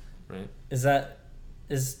know, right?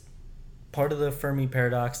 Is part of the Fermi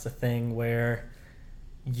paradox the thing where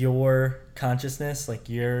your consciousness, like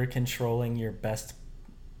you're controlling your best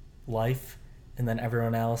life, and then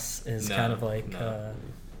everyone else is No, kind of like. no.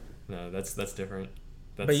 No, that's different.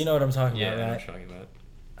 But you know what I'm talking Yeah, I about, know right? what you're talking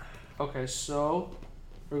about. Okay, so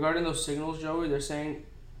regarding those signals, Joey, they're saying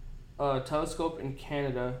a telescope in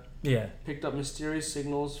Canada Yeah. picked up mysterious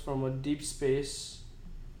signals from a deep space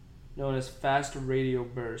known as fast radio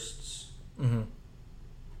bursts. Mm-hmm.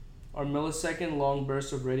 Are millisecond-long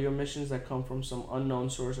bursts of radio emissions that come from some unknown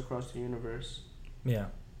source across the universe. Yeah.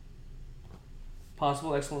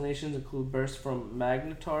 Possible explanations include bursts from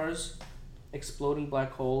magnetars, exploding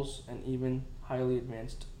black holes, and even highly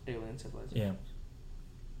advanced alien civilizations. Yeah.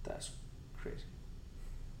 That's crazy.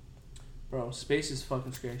 Bro, space is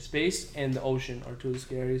fucking scary. Space and the ocean are two of the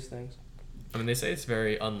scariest things. I mean, they say it's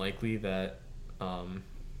very unlikely that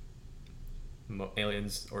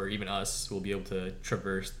aliens or even us will be able to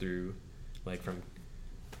traverse through, like, from,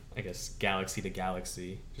 I guess, galaxy to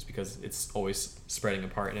galaxy, just because it's always spreading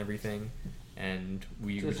apart and everything, and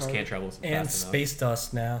we just can't travel fast and enough. Space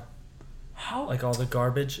dust now. How? Like all the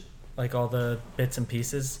garbage, like all the bits and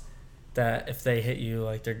pieces that if they hit you,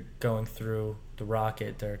 like they're going through the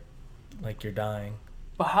rocket, they're like you're dying.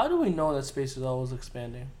 But how do we know that space is always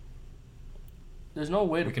expanding? There's no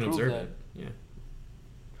way to We can prove observe that. it. Yeah.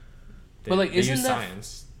 But, like, they isn't use that-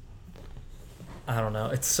 science. I don't know.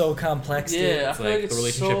 It's so complex, dude. Yeah, I It's feel like like it's the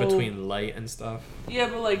relationship so... between light and stuff, Yeah,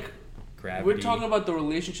 but like gravity. we're talking about the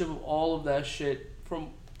relationship of all of that shit from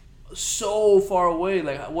so far away.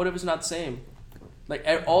 Like, what if it's not the same? Like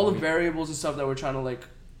all the variables and stuff that we're trying to like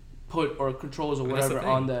put or controls or I mean, that's the whatever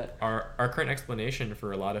thing. on that. Our current explanation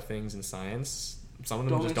for a lot of things in science, some of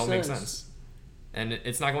them Don't just make don't make sense. sense, and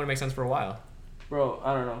it's not going to make sense for a while. Bro,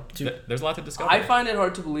 I don't know. Dude, There's a lot to discover. I find it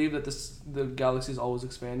hard to believe that the galaxy is always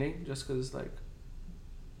expanding, just because it's like,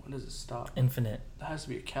 when does it stop? Infinite. There has to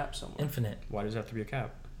be a cap somewhere. Infinite. Why does it have to be a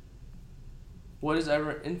cap? What is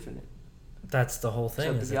ever infinite? That's the whole thing.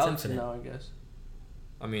 Except Is the it's galaxy infinite. now, I guess.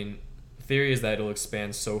 I mean, the theory is that it'll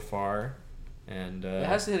expand so far, and It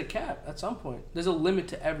has to hit a cap at some point. There's a limit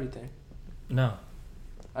to everything. No,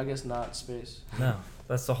 I guess not space. no.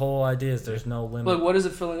 That's the whole idea. Is there's no limit. But what is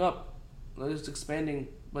it filling up? It's expanding,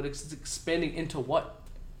 but it's expanding into what?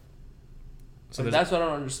 so Like, there's- that's what I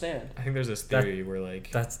don't understand. I think there's this theory where, like,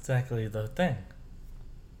 That's exactly the thing.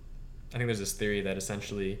 I think there's this theory that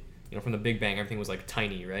essentially, from the Big Bang, everything was like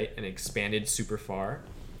tiny, right, and it expanded super far,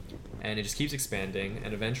 and it just keeps expanding,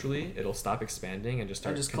 and eventually it'll stop expanding and just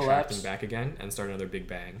start just contracting collapse. back again and start another Big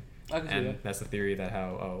Bang. I can see And that. that's the theory that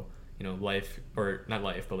how life, or not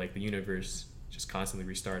life, but like the universe just constantly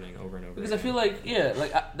restarting over and over. Because I again. feel like, yeah,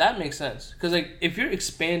 like that makes sense. Because like if you're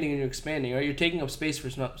expanding and you're expanding, right, you're taking up space for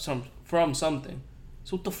from something.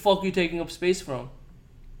 So what the fuck are you taking up space from?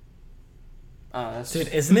 That's Dude,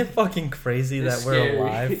 isn't it fucking crazy that it's we're scary.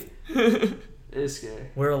 alive? It's scary.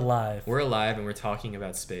 We're alive. We're alive and we're talking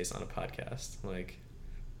about space on a podcast. Like,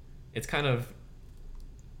 it's kind of,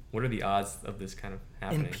 what are the odds of this kind of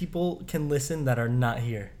happening? And people can listen that are not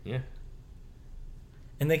here. Yeah.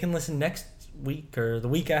 And they can listen next week or the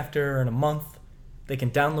week after or in a month. They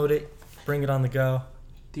can download it, bring it on the go.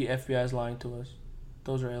 The FBI is lying to us.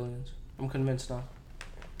 Those are aliens. I'm convinced now.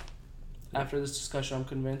 After this discussion, I'm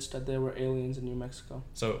convinced that there were aliens in New Mexico.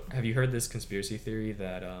 So, have you heard this conspiracy theory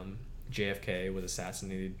that JFK was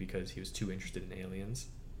assassinated because he was too interested in aliens?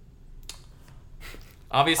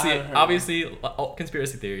 Obviously, all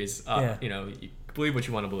conspiracy theories. Yeah. You believe what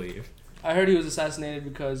you want to believe. I heard he was assassinated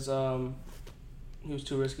because he was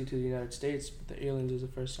too risky to the United States. But the aliens is the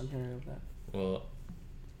first I'm hearing of that. Well,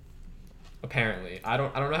 apparently, I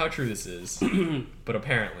don't know how true this is, but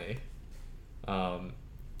apparently,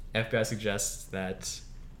 FBI suggests that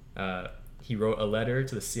he wrote a letter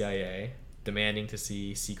to the CIA demanding to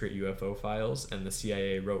see secret UFO files, and the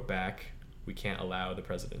CIA wrote back, "We can't allow the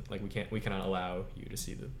president. Like, we cannot allow you to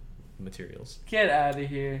see the materials." Get out of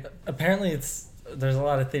here. Apparently, there's a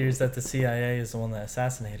lot of theories that the CIA is the one that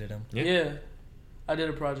assassinated him. Yeah. I did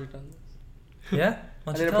a project on this. Yeah? I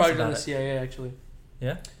Why don't did you a tell us project on about the it? CIA, actually.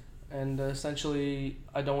 Yeah? And essentially,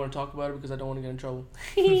 I don't want to talk about it because I don't want to get in trouble.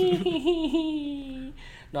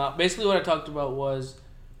 No, basically what I talked about was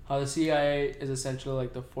how the CIA is essentially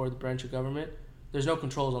like the fourth branch of government. There's no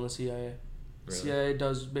controls on the CIA. The Really? CIA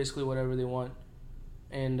does basically whatever they want.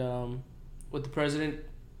 And what the president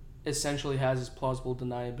essentially has is plausible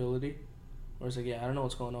deniability. Where it's like, yeah, I don't know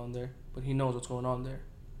what's going on there. But he knows what's going on there.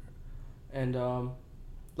 And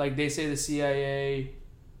like they say the CIA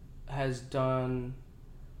has done...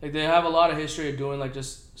 Like they have a lot of history of doing like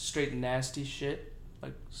just straight nasty shit.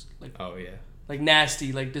 Like Oh yeah. like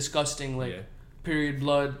nasty, like disgusting, like Yeah. period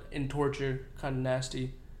blood and torture, kind of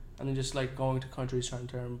nasty, and then just like going to countries trying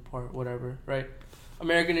to tear them apart, whatever, right?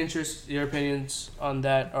 American interests, your opinions on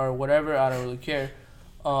that or whatever, I don't really care.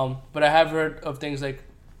 But I have heard of things like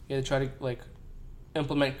they try to like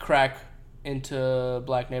implement crack into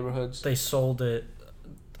black neighborhoods. They sold it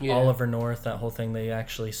Yeah. Oliver North, that whole thing, they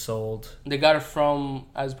actually sold. They got it from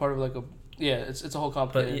as part of like a it's a whole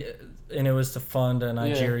complicated. But and it was to fund a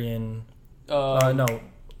Nigerian.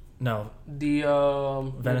 No, the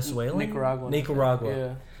Venezuelan,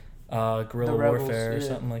 Nicaragua. Yeah. Guerrilla warfare or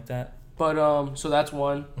something like that. But so that's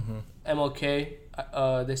one. Mm-hmm.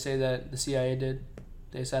 MLK. They say that the CIA did.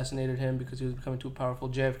 They assassinated him because he was becoming too powerful.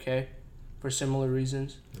 JFK, for similar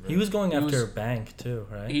reasons. He was going after a bank too,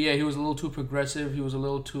 right? Yeah, he was a little too progressive. He was a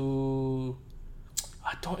little too.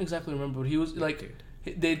 I don't exactly remember, but he was like.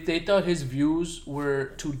 They thought his views were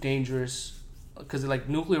too dangerous because like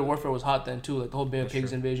nuclear warfare was hot then too, like the whole Bay of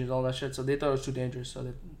Pigs invasions, all that shit. So they thought it was too dangerous, so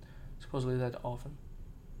they supposedly had to off him.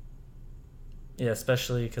 Yeah,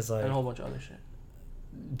 especially because like and a whole bunch of other shit.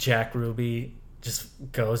 Jack Ruby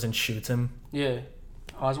just goes and shoots him. Yeah,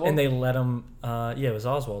 Oswald. And they let him. It was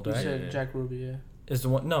Oswald, right? You said Jack Ruby, yeah. Is the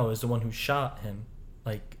one? No, is the one who shot him.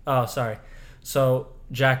 Like, oh, sorry. So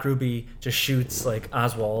Jack Ruby just shoots like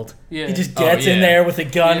Oswald. Yeah. He just gets in there with a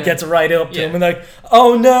gun, gets right up to him, and like,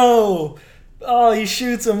 oh no, oh he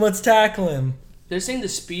shoots him. Let's tackle him. They're saying the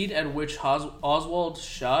speed at which Oswald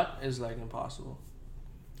shot is like impossible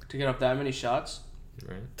to get up that many shots.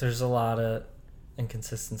 Right. There's a lot of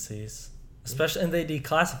inconsistencies, especially, and they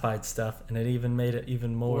declassified stuff, and it even made it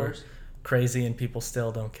even more crazy, and people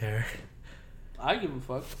still don't care. I give a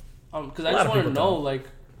fuck, because I just want to know, like,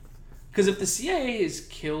 because if the CIA has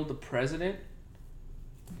killed the president,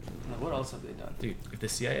 like, what else have they done? Dude, if the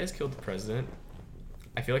CIA has killed the president,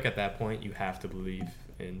 I feel like at that point you have to believe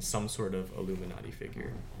in some sort of Illuminati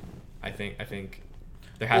figure. I think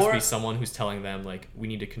there has to be someone who's telling them, like, we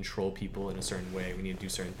need to control people in a certain way. We need to do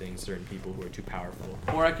certain things, certain people who are too powerful.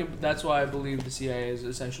 That's why I believe the CIA is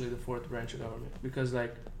essentially the fourth branch of government, because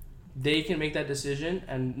like they can make that decision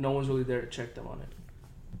and no one's really there to check them on it.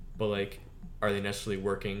 But like, are they necessarily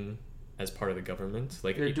working as part of the government?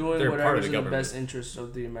 Like, they're doing whatever's in the best interests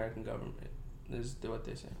of the American government. Is what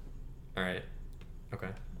they say. All right. Okay.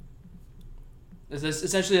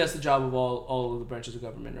 Essentially, that's the job of all of the branches of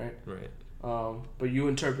government, right? Right. But you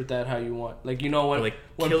interpret that how you want. Like, you know, when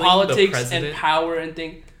politics and power and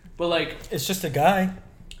thing, but like it's just a guy.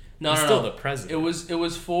 No, still the president. It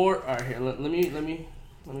was for. All right, here. Let me.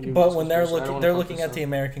 But when they're looking at the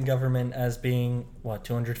American government as being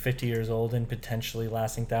 250 years old and potentially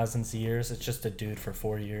lasting thousands of years. It's just a dude for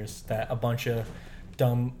 4 years that a bunch of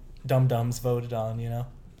dum-dums voted on. You know.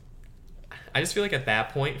 I just feel like at that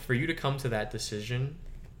point, for you to come to that decision,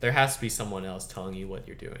 there has to be someone else telling you what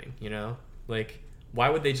you're doing. You know, like, why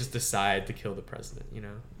would they just decide to kill the president? You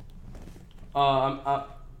know.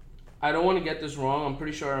 I don't want to get this wrong. I'm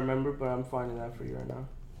pretty sure I remember, but I'm finding that for you right now.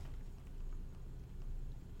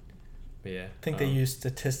 But yeah, I think they use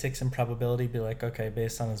statistics and probability. Be like, okay,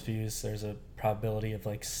 based on his views, there's a probability of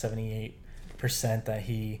like 78% that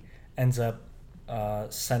he ends up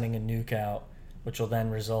sending a nuke out, which will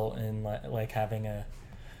then result in like having a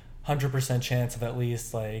 100% chance of at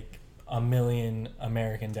least like 1 million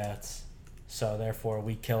American deaths. So therefore,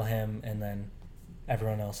 we kill him, and then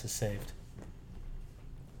everyone else is saved.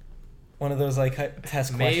 One of those like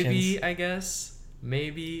test questions. Maybe, I guess.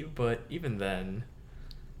 Maybe, but even then,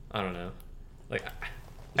 I don't know. Like,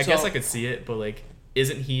 I guess I could see it, but like,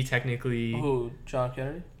 isn't he technically... Who, John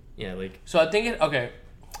Kennedy? Yeah, like... So I think okay.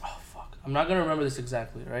 Oh, fuck. I'm not going to remember this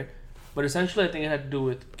exactly, right? But essentially, I think it had to do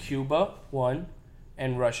with Cuba, 1,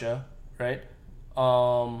 and Russia, right?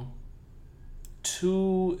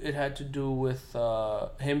 2, it had to do with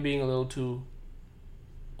him being a little too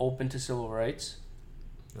open to civil rights.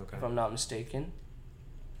 Okay. If I'm not mistaken.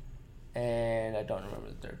 And I don't remember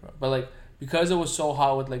the third part. But like, because it was so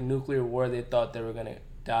hot with like nuclear war, they thought they were gonna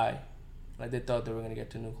die. Like, they thought they were gonna get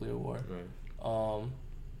to nuclear war. Right.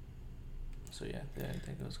 So yeah, I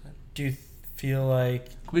think it was good. Do you feel like...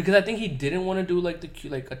 Because I think he didn't want to do like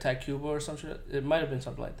attack Cuba or some shit. It might have been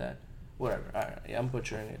something like that. Whatever. All right. Yeah, I'm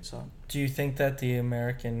butchering it. So. Do you think that the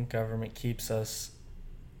American government keeps us,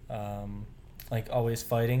 like, always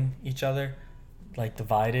fighting each other, like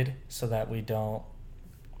divided, so that we don't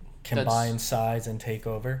combine sides and take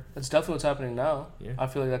over? That's definitely what's happening now. Yeah. I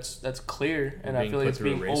feel like that's clear, and I feel like it's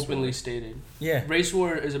being openly stated. Yeah. Race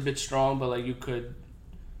war is a bit strong, but like you could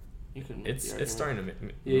It's starting to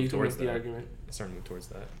move you can towards make the that. argument. It's starting to move towards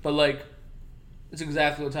that. But like, it's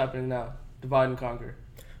exactly what's happening now. Divide and conquer.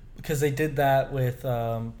 Because they did that with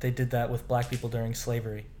black people during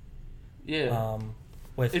slavery. Yeah.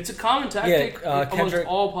 It's a common tactic amongst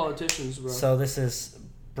all politicians, bro. So this is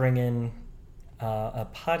bringing a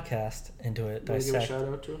podcast into it. Give a shout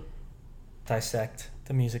out to Dissect,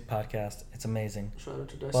 the music podcast. It's amazing. Shout out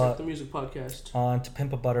to Dissect, the music podcast. On To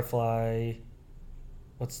Pimp a Butterfly.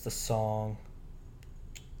 What's the song?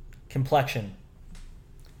 complexion.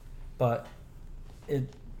 But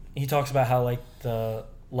he talks about how like the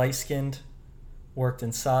light skinned worked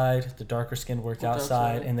inside, the darker skinned worked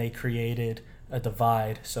outside, and they created a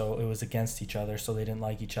divide, so it was against each other, so they didn't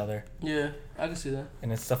like each other. Yeah, I can see that.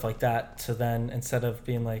 And it's stuff like that. So then instead of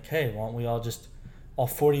being like, hey, why don't we all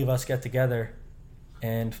 40 of us get together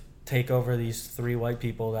and take over these 3 white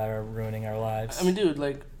people that are ruining our lives? I mean, dude,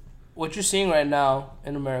 like, what you're seeing right now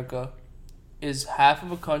in America is half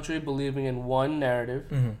of a country believing in one narrative,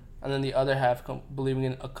 mm-hmm. and then the other half believing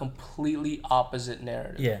in a completely opposite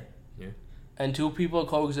narrative. Yeah. And 2 people are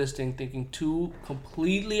coexisting, thinking 2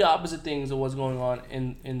 completely opposite things of what's going on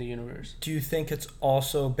in the universe. Do you think it's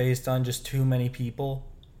also based on just too many people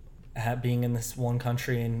being in this one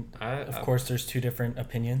country, and of course there's 2 different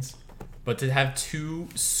opinions? But to have 2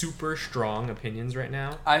 super strong opinions right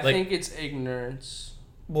now, I think it's ignorance.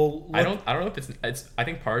 Well, I don't know if it's. I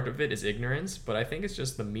think part of it is ignorance, but I think it's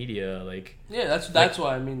just the media. Like, yeah, that's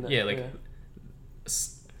why I mean that. Yeah, like,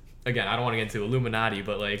 again, I don't want to get into Illuminati,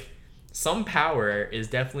 but like, some power is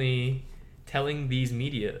definitely telling these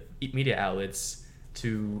media outlets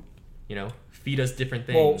to, feed us different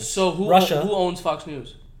things. Well, so who owns Fox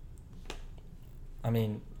News? I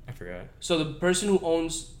mean, I forgot. So the person who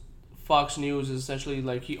owns Fox News is essentially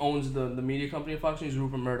like he owns the media company of Fox News,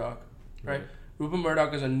 Rupert Murdoch, right? Rupert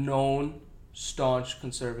Murdoch is a known staunch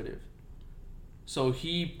conservative. So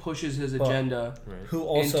he pushes his agenda who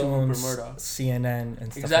also into owns Rupert Murdoch. CNN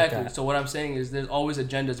and stuff Exactly. like that. So what I'm saying is there's always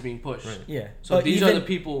agendas being pushed. Right. Yeah. So but these are the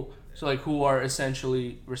people who are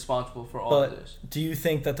essentially responsible for all of this. Do you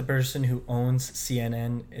think that the person who owns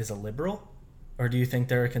CNN is a liberal? Or do you think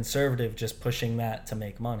they're a conservative just pushing that to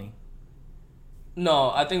make money? No,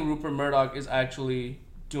 I think Rupert Murdoch is actually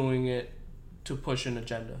doing it to push an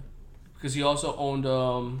agenda. Because he also owned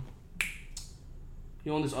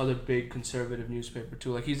this other big conservative newspaper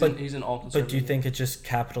too. Like he's an all conservative. But do you think it's just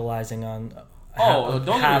capitalizing on? Don't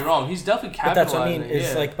get me wrong. He's definitely capitalizing. But that's what I mean.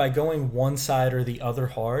 Is like by going one side or the other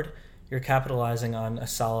hard, you're capitalizing on a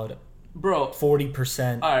solid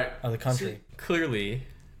 40% of the country. Clearly,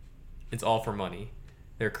 it's all for money.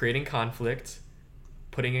 They're creating conflict,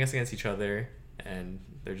 putting us against each other, and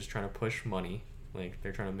they're just trying to push money. Like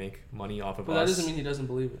they're trying to make money off of us. But that doesn't mean he doesn't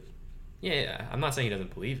believe it. Yeah, I'm not saying he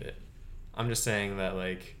doesn't believe it. I'm just saying that,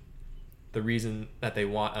 like, the reason that they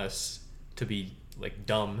want us to be, like,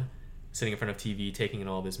 dumb, sitting in front of TV, taking in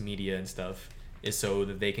all this media and stuff, is so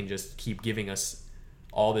that they can just keep giving us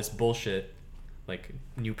all this bullshit, like,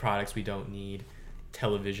 new products we don't need,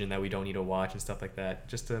 television that we don't need to watch and stuff like that,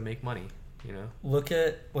 just to make money, Look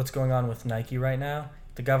at what's going on with Nike right now.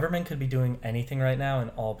 The government could be doing anything right now,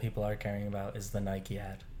 and all people are caring about is the Nike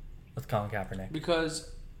ad with Colin Kaepernick.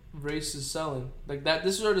 Because race is selling. Like that.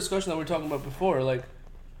 This is our discussion that we were talking about before. Like,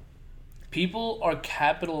 people are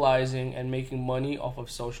capitalizing and making money off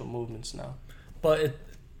of social movements now. But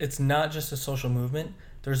it's not just a social movement.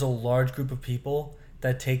 There's a large group of people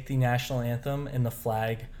that take the national anthem and the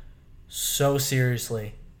flag so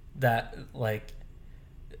seriously that like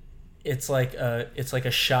it's like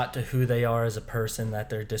a shot to who they are as a person that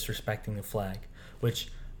they're disrespecting the flag, which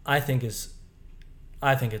I think it's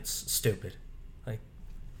stupid. Like,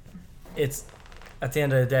 it's at the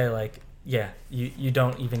end of the day, like, yeah, you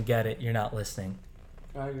don't even get it. You're not listening.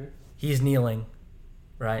 I agree. He's kneeling,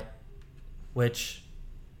 right? Which,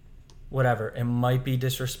 whatever, it might be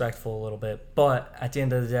disrespectful a little bit, but at the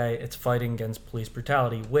end of the day, it's fighting against police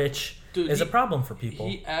brutality, which is a problem for people.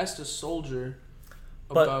 He asked a soldier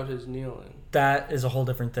about his kneeling. That is a whole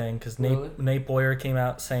different thing, because really? Nate Boyer came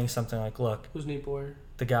out saying something like, look. Who's Nate Boyer?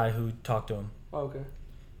 The guy who talked to him. Oh, okay.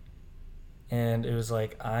 And it was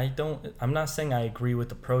like, I'm not saying I agree with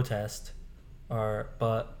the protest,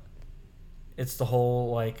 but it's the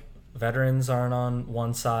whole, like, veterans aren't on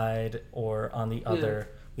one side or on the other.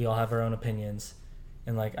 Yeah. We all have our own opinions.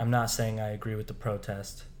 And, like, I'm not saying I agree with the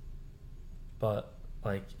protest, but,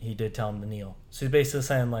 like, he did tell him to kneel. So he's basically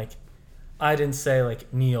saying, like, I didn't say,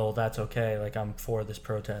 like, kneel, that's okay, like, I'm for this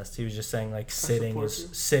protest. He was just saying, like,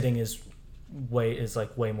 sitting is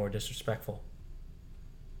way more disrespectful.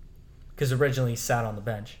 Because originally he sat on the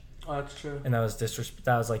bench. Oh, that's true. And that was that's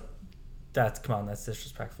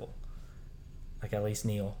disrespectful. Like, at least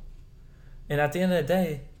kneel. And at the end of the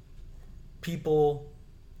day, people,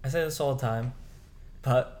 I say this all the time,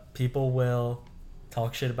 but people will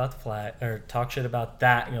talk shit about the flag, or talk shit about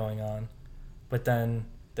that going on, but then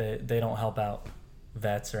they don't help out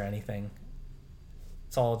vets or anything.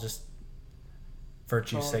 It's all just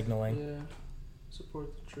virtue signaling. Yeah.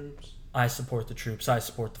 Support the troops. I support the troops. I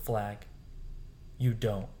support the flag. You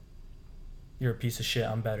don't. You're a piece of shit.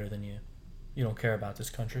 I'm better than you. You don't care about this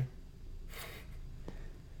country.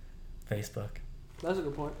 Facebook. That's a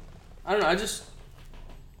good point. I don't know.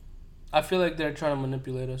 I feel like they're trying to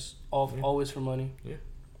manipulate us always for money. Yeah.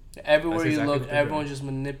 Everywhere That's you exactly look, what they're everyone doing. just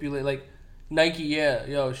manipulate. Like Nike, yeah,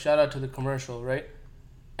 yo, shout out to the commercial, right?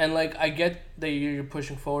 And like I get that you're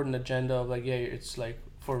pushing forward an agenda of like, yeah, it's like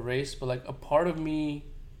for race, but like a part of me,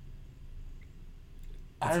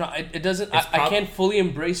 I don't know. It doesn't. I can't fully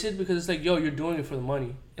embrace it because it's like, yo, you're doing it for the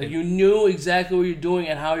money. Like you knew exactly what you're doing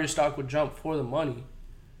and how your stock would jump for the money.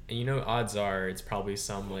 And you know, odds are it's probably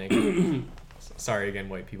some like, sorry again,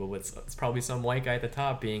 white people, but it's probably some white guy at the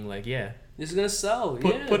top being like, yeah, This is gonna sell.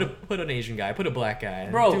 put an Asian guy, put a black guy,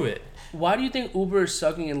 Bro, do it. Why do you think Uber is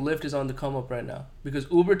sucking and Lyft is on the come up right now? Because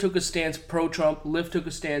Uber took a stance pro-Trump, Lyft took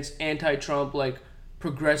a stance anti-Trump, like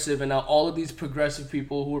progressive, and now all of these progressive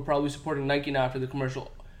people who were probably supporting Nike now after the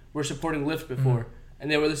commercial were supporting Lyft before. And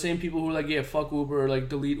they were the same people who were like, yeah, fuck Uber, or like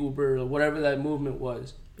delete Uber, or whatever that movement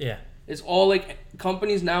was. Yeah. It's all like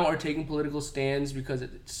companies now are taking political stands because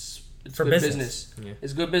it's For good business. Yeah.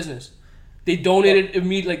 It's good business. They donated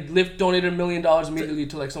immediately, like Lyft donated $1 million immediately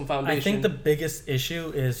to like some foundation. I think the biggest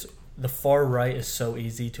issue is the far right is so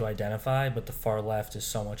easy to identify, but the far left is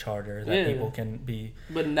so much harder that people can be.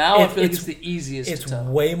 But now I feel like it's the easiest It's to tell.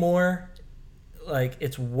 way more, like,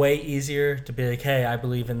 it's way easier to be like, hey, I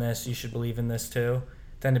believe in this, you should believe in this too,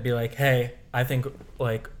 than to be like, hey, I think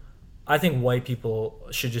white people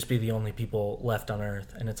should just be the only people left on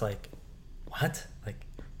Earth. And it's like, what? Like,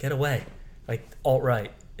 get away. Like,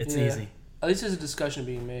 alt-right. It's easy. At least there's a discussion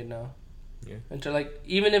being made now. Yeah. And to like,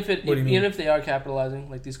 even if they are capitalizing,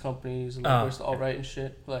 like these companies, like the alt-right and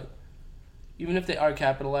shit, like, even if they are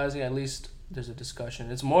capitalizing, at least there's a discussion.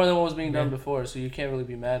 It's more than what was being done before, so you can't really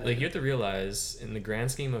be mad at Like, it. you have to realize, in the grand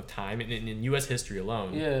scheme of time, in U.S. history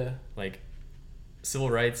alone, like, civil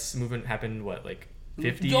rights movement happened, what, like,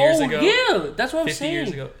 50 years ago? Yeah, that's what I'm 50 saying.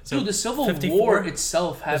 years ago. So Dude, the Civil 54? War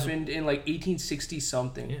itself happened in like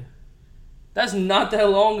 1860-something. Yeah. That's not that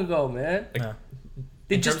long ago, man. Like, No.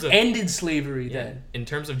 They in just terms of- ended slavery Yeah. then. In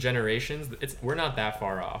terms of generations, we're not that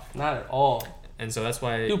far off. Not at all. And so that's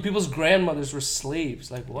why... Dude, people's grandmothers were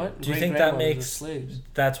slaves. Like, what? Do you think that Great-grandmothers were makes slaves?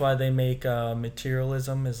 that's why they make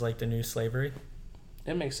materialism is like the new slavery?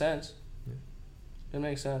 It makes sense. It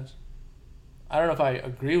makes sense. I don't know if I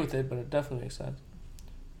agree with it, but it definitely makes sense.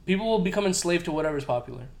 People will become enslaved to whatever's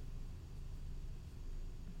popular.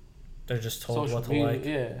 They're just told Social what to media, like.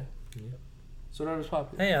 yeah. So whatever's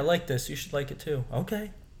popular. Hey, I like this. You should like it too.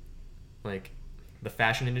 Okay. Like, the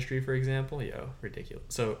fashion industry, for example, ridiculous.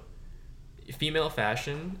 So, female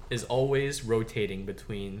fashion is always rotating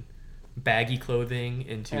between baggy clothing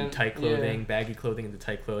into tight clothing, baggy clothing into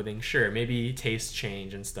tight clothing. Sure, maybe tastes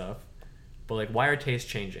change and stuff, but like, why are tastes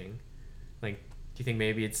changing? Like, do you think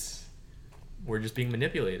maybe we're just being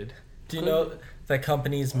manipulated? Do you know that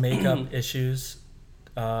companies make up issues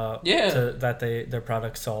that their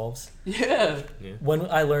product solves? Yeah. When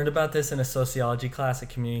I learned about this in a sociology class at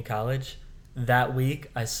community college, that week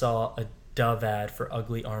I saw a Dove ad for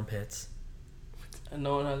ugly armpits. And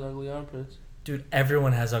no one has ugly armpits. Dude,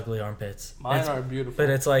 everyone has ugly armpits. Mine are beautiful. But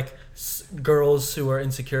it's like girls who are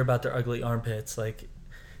insecure about their ugly armpits. Like,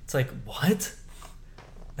 it's like, what?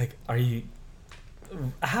 Like, are you...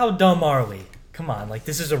 How dumb are we? Come on, like,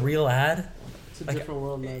 this is a real ad? It's a different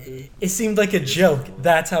world now, dude. It seemed like a joke.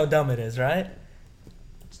 That's how dumb it is, right?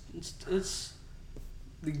 It's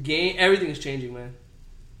the game. Everything's changing, man.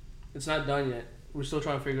 It's not done yet. We're still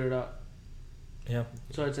trying to figure it out. Yeah.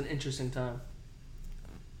 So it's an interesting time.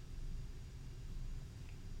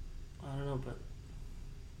 I don't know, but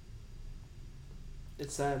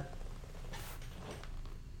it's sad.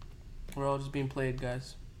 We're all just being played,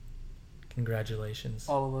 guys. Congratulations.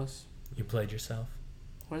 All of us. You played yourself.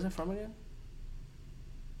 Where's that from again?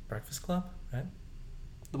 Breakfast Club, right?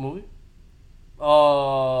 The movie?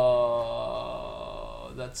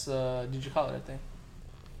 Oh, that's DJ Khaled, I think.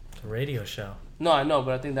 The radio show. No, I know,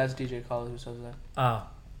 but I think that's DJ Khaled who says that. Oh,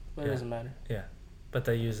 But it doesn't matter. yeah. But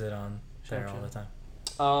they use it on there Sure. all the time.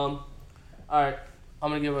 All right. I'm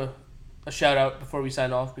gonna give a shout out before we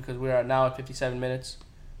sign off because we are now at 57 minutes.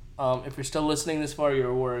 If you're still listening this far, you're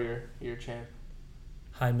a warrior. You're a champ.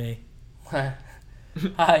 Hi, me. Hi.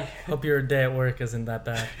 Hope your day at work isn't that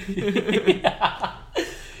bad.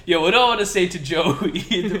 Yo, what do I want to say to Joey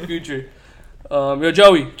in the future? Yo,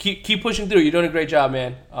 Joey, keep pushing through. You're doing a great job,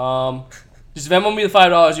 man. Just Venmo me the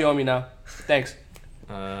 $5 you owe me now. Thanks.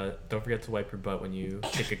 Don't forget to wipe your butt when you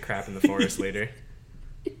take a crap in the forest later.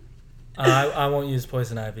 I won't use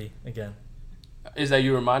poison ivy again. Is that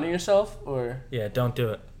you reminding yourself, or? Yeah, don't do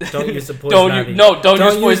it. Don't use the poison ivy. Don't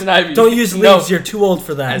use poison ivy. Don't use leaves. No. You're too old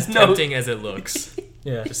for that. As tempting as it looks,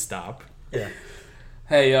 Yeah. just stop. Yeah.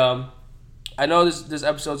 Hey, I I know this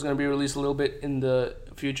episode is going to be released a little bit in the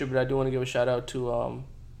future, but I do want to give a shout out to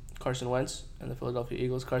Carson Wentz and the Philadelphia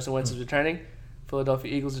Eagles. Carson Wentz is returning.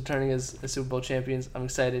 Philadelphia Eagles returning as Super Bowl champions. I'm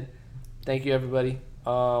excited. Thank you, everybody.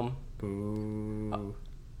 Boo.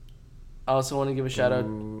 I also want to give a shout out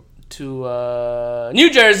to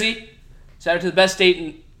New Jersey. Shout out to the best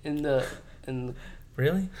state in the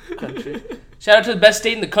Really? country. Shout out to the best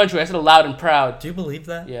state in the country. I said it loud and proud. Do you believe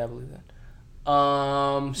that? Yeah, I believe that.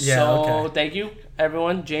 Okay. Thank you,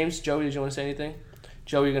 everyone. James, Joey, did you want to say anything?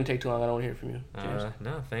 Joey, you're gonna take too long. I don't want to hear from you. James.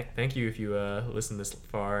 No, thank you if you listen this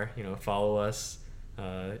far. Follow us.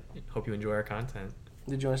 Hope you enjoy our content.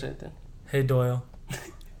 Did you want to say anything? Hey, Doyle.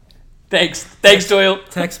 Thanks, Doyle.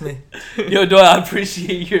 Text me. Yo, Doyle, I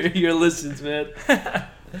appreciate your listens, man.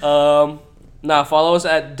 Follow us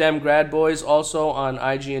at DemGradBoys also on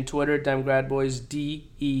IG and Twitter. DemGradBoys,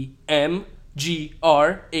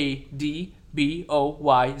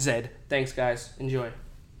 DemGradBoyz. Thanks, guys. Enjoy.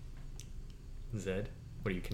 Zed, what are you?